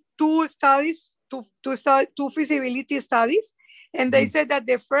did two feasibility studies, and they said that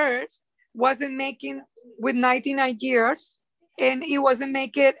the first wasn't making with 99 years, and it wasn't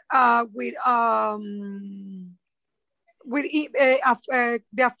making with the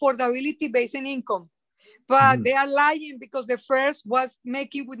affordability based on income. But they are lying, because the first was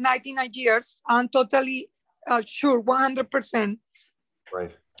making with 99 years. I'm totally sure, 100%.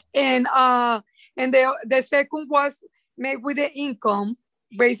 Right. And the second was made with the income,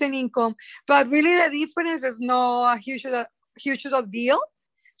 based on income. But really the difference is not a huge deal.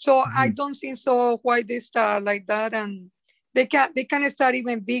 So I don't think so why they start like that. And they can start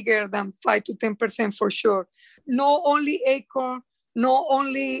even bigger than 5 to 10% for sure. Not only Acorn, not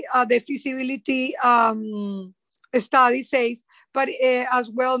only the feasibility study says, but as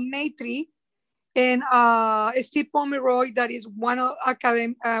well Maytree and Steve Pomeroy, that is one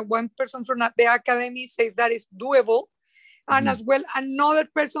person from the academy, says that is doable. And as well, another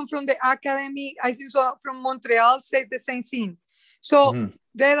person from the academy, I think so, from Montreal, said the same thing. So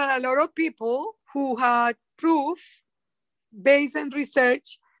there are a lot of people who had proof based on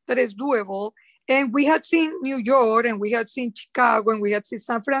research that is doable. And we had seen New York, and we had seen Chicago, and we had seen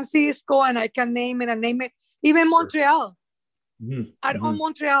San Francisco, and I can name it, even Montreal. On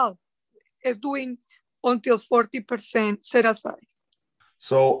Montreal is doing until 40% set aside.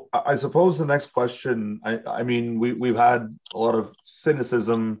 So I suppose the next question, I mean, we've had a lot of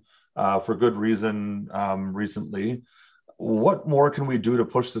cynicism for good reason recently. What more can we do to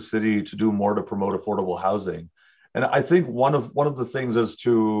push the city to do more to promote affordable housing? And I think one of the things is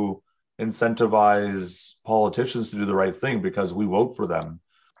to incentivize politicians to do the right thing because we vote for them.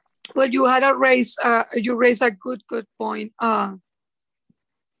 Well, you raised a good point.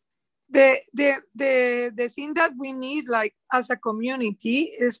 The thing that we need, like as a community,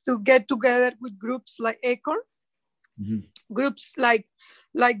 is to get together with groups like Acorn, groups like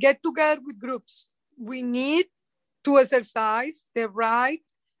get together with groups. We need to exercise the right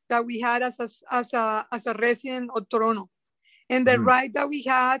that we had as a resident of Toronto, and the right that we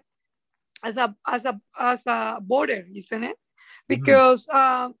had as a voter, isn't it? Because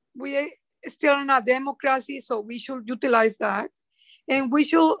we are still in a democracy, so we should utilize that. And we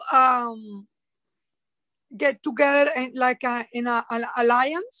should get together in an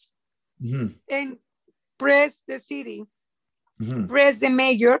alliance and press the city, press the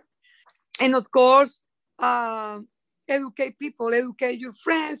mayor, and of course, educate people, educate your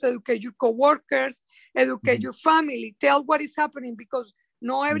friends, educate your coworkers, educate your family, tell what is happening, because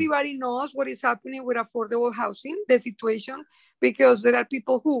not everybody knows what is happening with affordable housing, the situation, because there are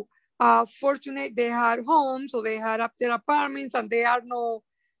people who fortunate they had homes or they had up their apartments and they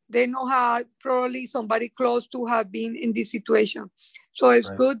know how probably somebody close to have been in this situation. So it's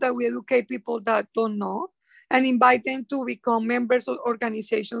good that we educate people that don't know and invite them to become members of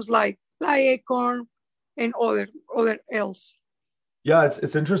organizations like Acorn and other else. Yeah,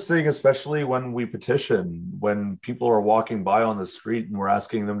 it's interesting, especially when we petition, when people are walking by on the street and we're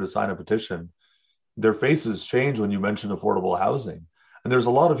asking them to sign a petition, their faces change when you mention affordable housing. And there's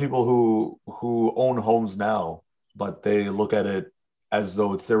a lot of people who own homes now, but they look at it as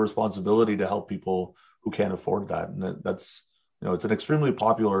though it's their responsibility to help people who can't afford that. And that's, it's an extremely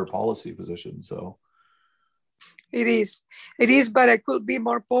popular policy position. So it is, but it could be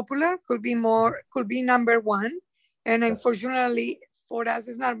more popular, could be number one. And unfortunately for us,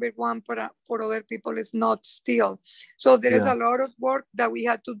 it's number one, but for other people, it's not still. So there is a lot of work that we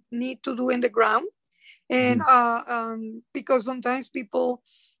need to do in the ground. And because sometimes people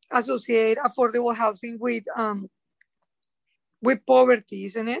associate affordable housing with poverty,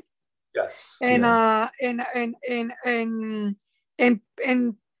 isn't it? Yes. And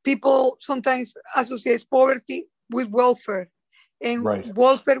people sometimes associate poverty with welfare, and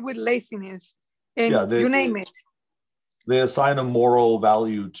welfare with laziness, and you name it. They assign a moral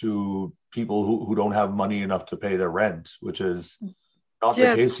value to people who don't have money enough to pay their rent, which is not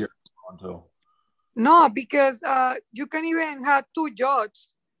the case here in Toronto. No, because you can even have two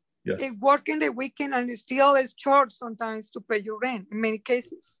jobs work in the weekend and still is short sometimes to pay your rent in many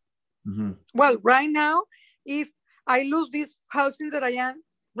cases. Well, right now, if I lose this housing that I am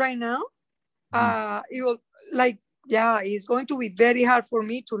right now, it will it's going to be very hard for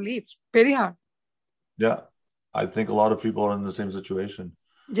me to live. Very hard. Yeah, I think a lot of people are in the same situation.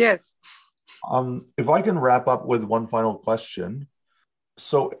 Yes. If I can wrap up with one final question.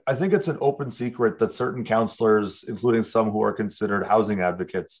 So I think it's an open secret that certain councillors, including some who are considered housing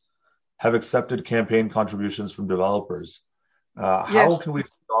advocates, have accepted campaign contributions from developers. How can we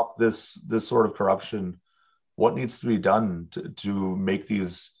stop this sort of corruption? What needs to be done to make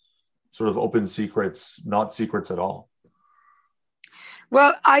these sort of open secrets not secrets at all?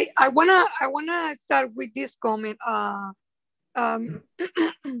 Well, I wanna start with this comment.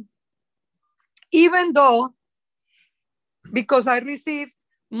 Even though, because I received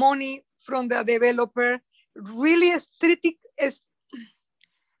money from the developer, really strictly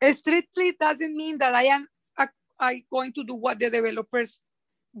doesn't mean that I going to do what the developers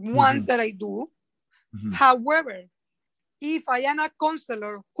wants that I do. However, if I am a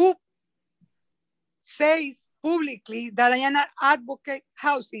counselor who says publicly that I am an advocate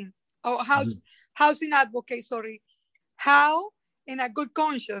housing advocate, how in a good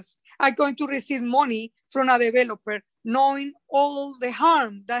conscience I'm going to receive money from a developer, knowing all the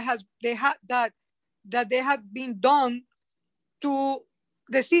harm that they have been done to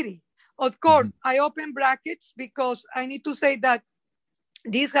the city. Of course, I open brackets because I need to say that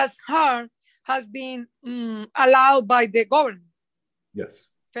this harm has been allowed by the government. Yes.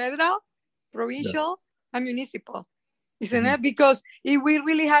 Federal, provincial, and municipal, isn't it? Because if we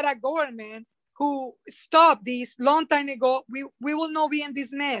really had a government who stopped this long time ago, we will not be in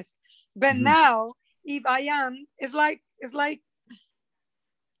this mess. But now, if I am, it's like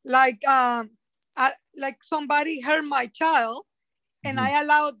like somebody hurt my child, and I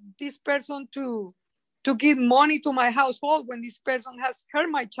allowed this person to give money to my household when this person has hurt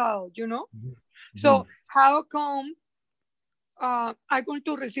my child, you know? So how come I'm going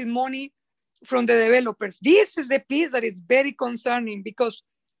to receive money from the developers? This is the piece that is very concerning, because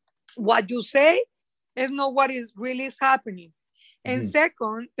what you say is not what is really is happening. And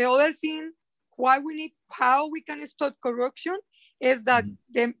second, the other thing, how we can stop corruption is that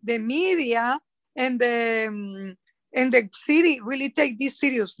the media and the city really take this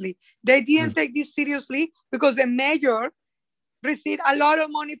seriously. They didn't take this seriously because the mayor received a lot of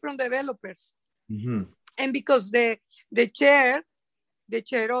money from developers. And because the chair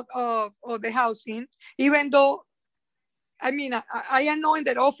of the housing, even though, I mean, I am not in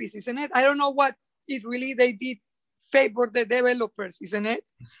that office, isn't it? I don't know what it really they did favor the developers, isn't it?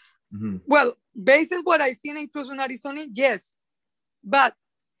 Well, based on what I seen in Tucson, Arizona, yes. But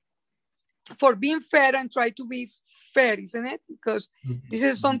for being fair and try to be fair, isn't it? Because this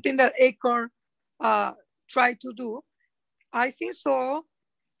is something that Acorn tried to do. I think so.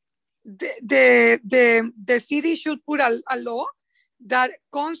 The city should put a law that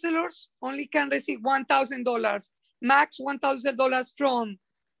counselors only can receive $1,000, max $1,000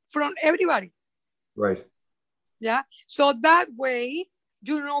 from everybody. Right. Yeah. So that way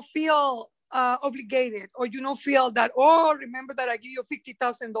you don't feel obligated, or you don't feel that, oh, remember that I give you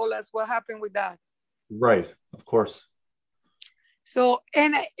 $50,000. What happened with that? Right. Of course. So,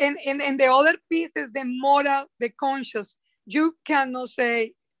 and the other piece is the moral, the conscious. You cannot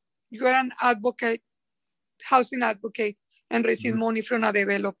say you're an advocate, housing advocate, and receive money from a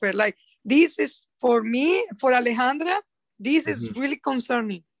developer. Like, this is, for me, for Alejandra, this is really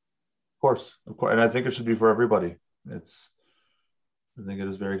concerning. Of course. And I think it should be for everybody. I think it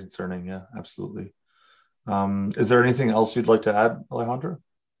is very concerning. Yeah, absolutely. Is there anything else you'd like to add, Alejandra?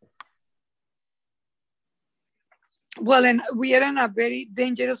 Well, and we are in a very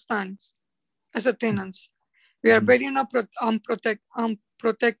dangerous times as a tenants. We are very unprotected,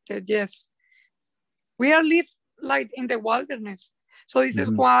 yes. We are lived like in the wilderness. So this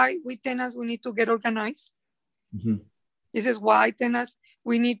is why we tenants, we need to get organized. This is why tenants,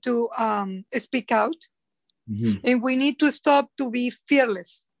 we need to speak out. And we need to stop to be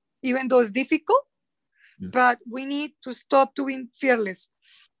fearless, even though it's difficult, but we need to stop to be fearless.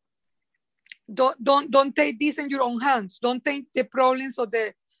 Don't take this in your own hands. Don't take the problems of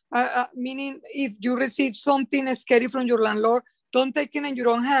the, meaning if you receive something scary from your landlord, don't take it in your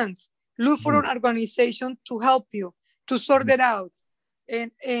own hands. Look for an organization to help you, to sort it out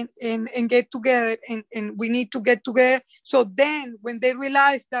and get together. And we need to get together. So then when they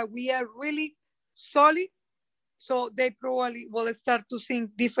realize that we are really solid, so they probably will start to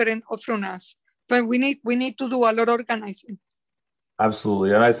think different from us. But we need to do a lot of organizing.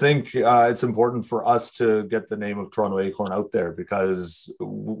 Absolutely. And I think it's important for us to get the name of Toronto Acorn out there, because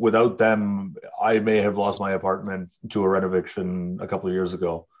without them, I may have lost my apartment to a renoviction a couple of years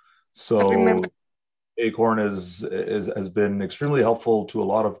ago. So Acorn has been extremely helpful to a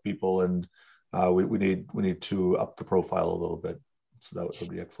lot of people, and we need to up the profile a little bit. So that would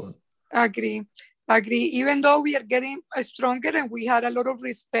be excellent. Agree. Even though we are getting stronger and we had a lot of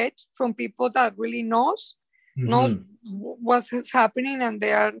respect from people that really knows what's happening, and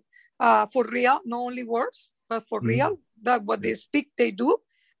they are for real, not only words, but for real, that what they speak, they do.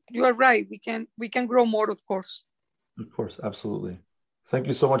 You are right. We can grow more, of course. Of course, absolutely. Thank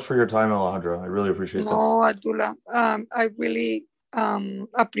you so much for your time, Alejandra. I really appreciate this. No, Abdullah, I really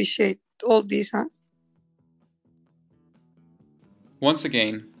appreciate all this. Once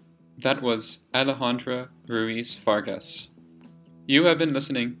again, that was Alejandra Ruiz Vargas. You have been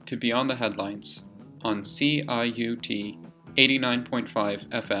listening to Beyond the Headlines on CIUT 89.5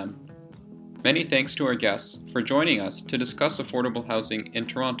 FM. Many thanks to our guests for joining us to discuss affordable housing in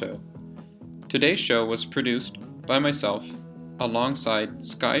Toronto. Today's show was produced by myself, alongside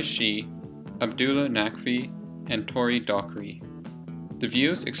Sky Shi, Abdullah Nakvi, and Tori Dockery. The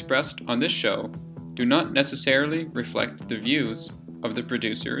views expressed on this show do not necessarily reflect the views of the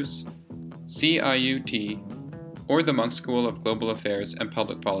producers, CIUT, or the Munk School of Global Affairs and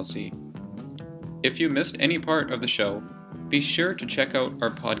Public Policy. If you missed any part of the show, be sure to check out our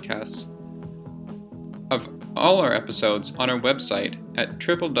podcasts of all our episodes on our website at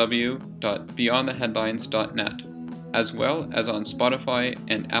www.beyondtheheadlines.net, as well as on Spotify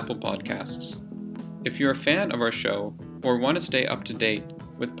and Apple Podcasts. If you're a fan of our show or want to stay up to date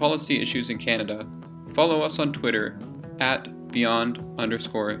with policy issues in Canada, follow us on Twitter at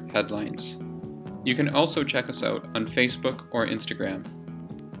beyond_headlines. You can also check us out on Facebook or Instagram.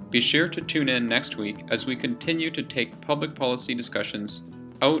 Be sure to tune in next week as we continue to take public policy discussions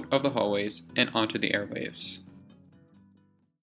out of the hallways and onto the airwaves.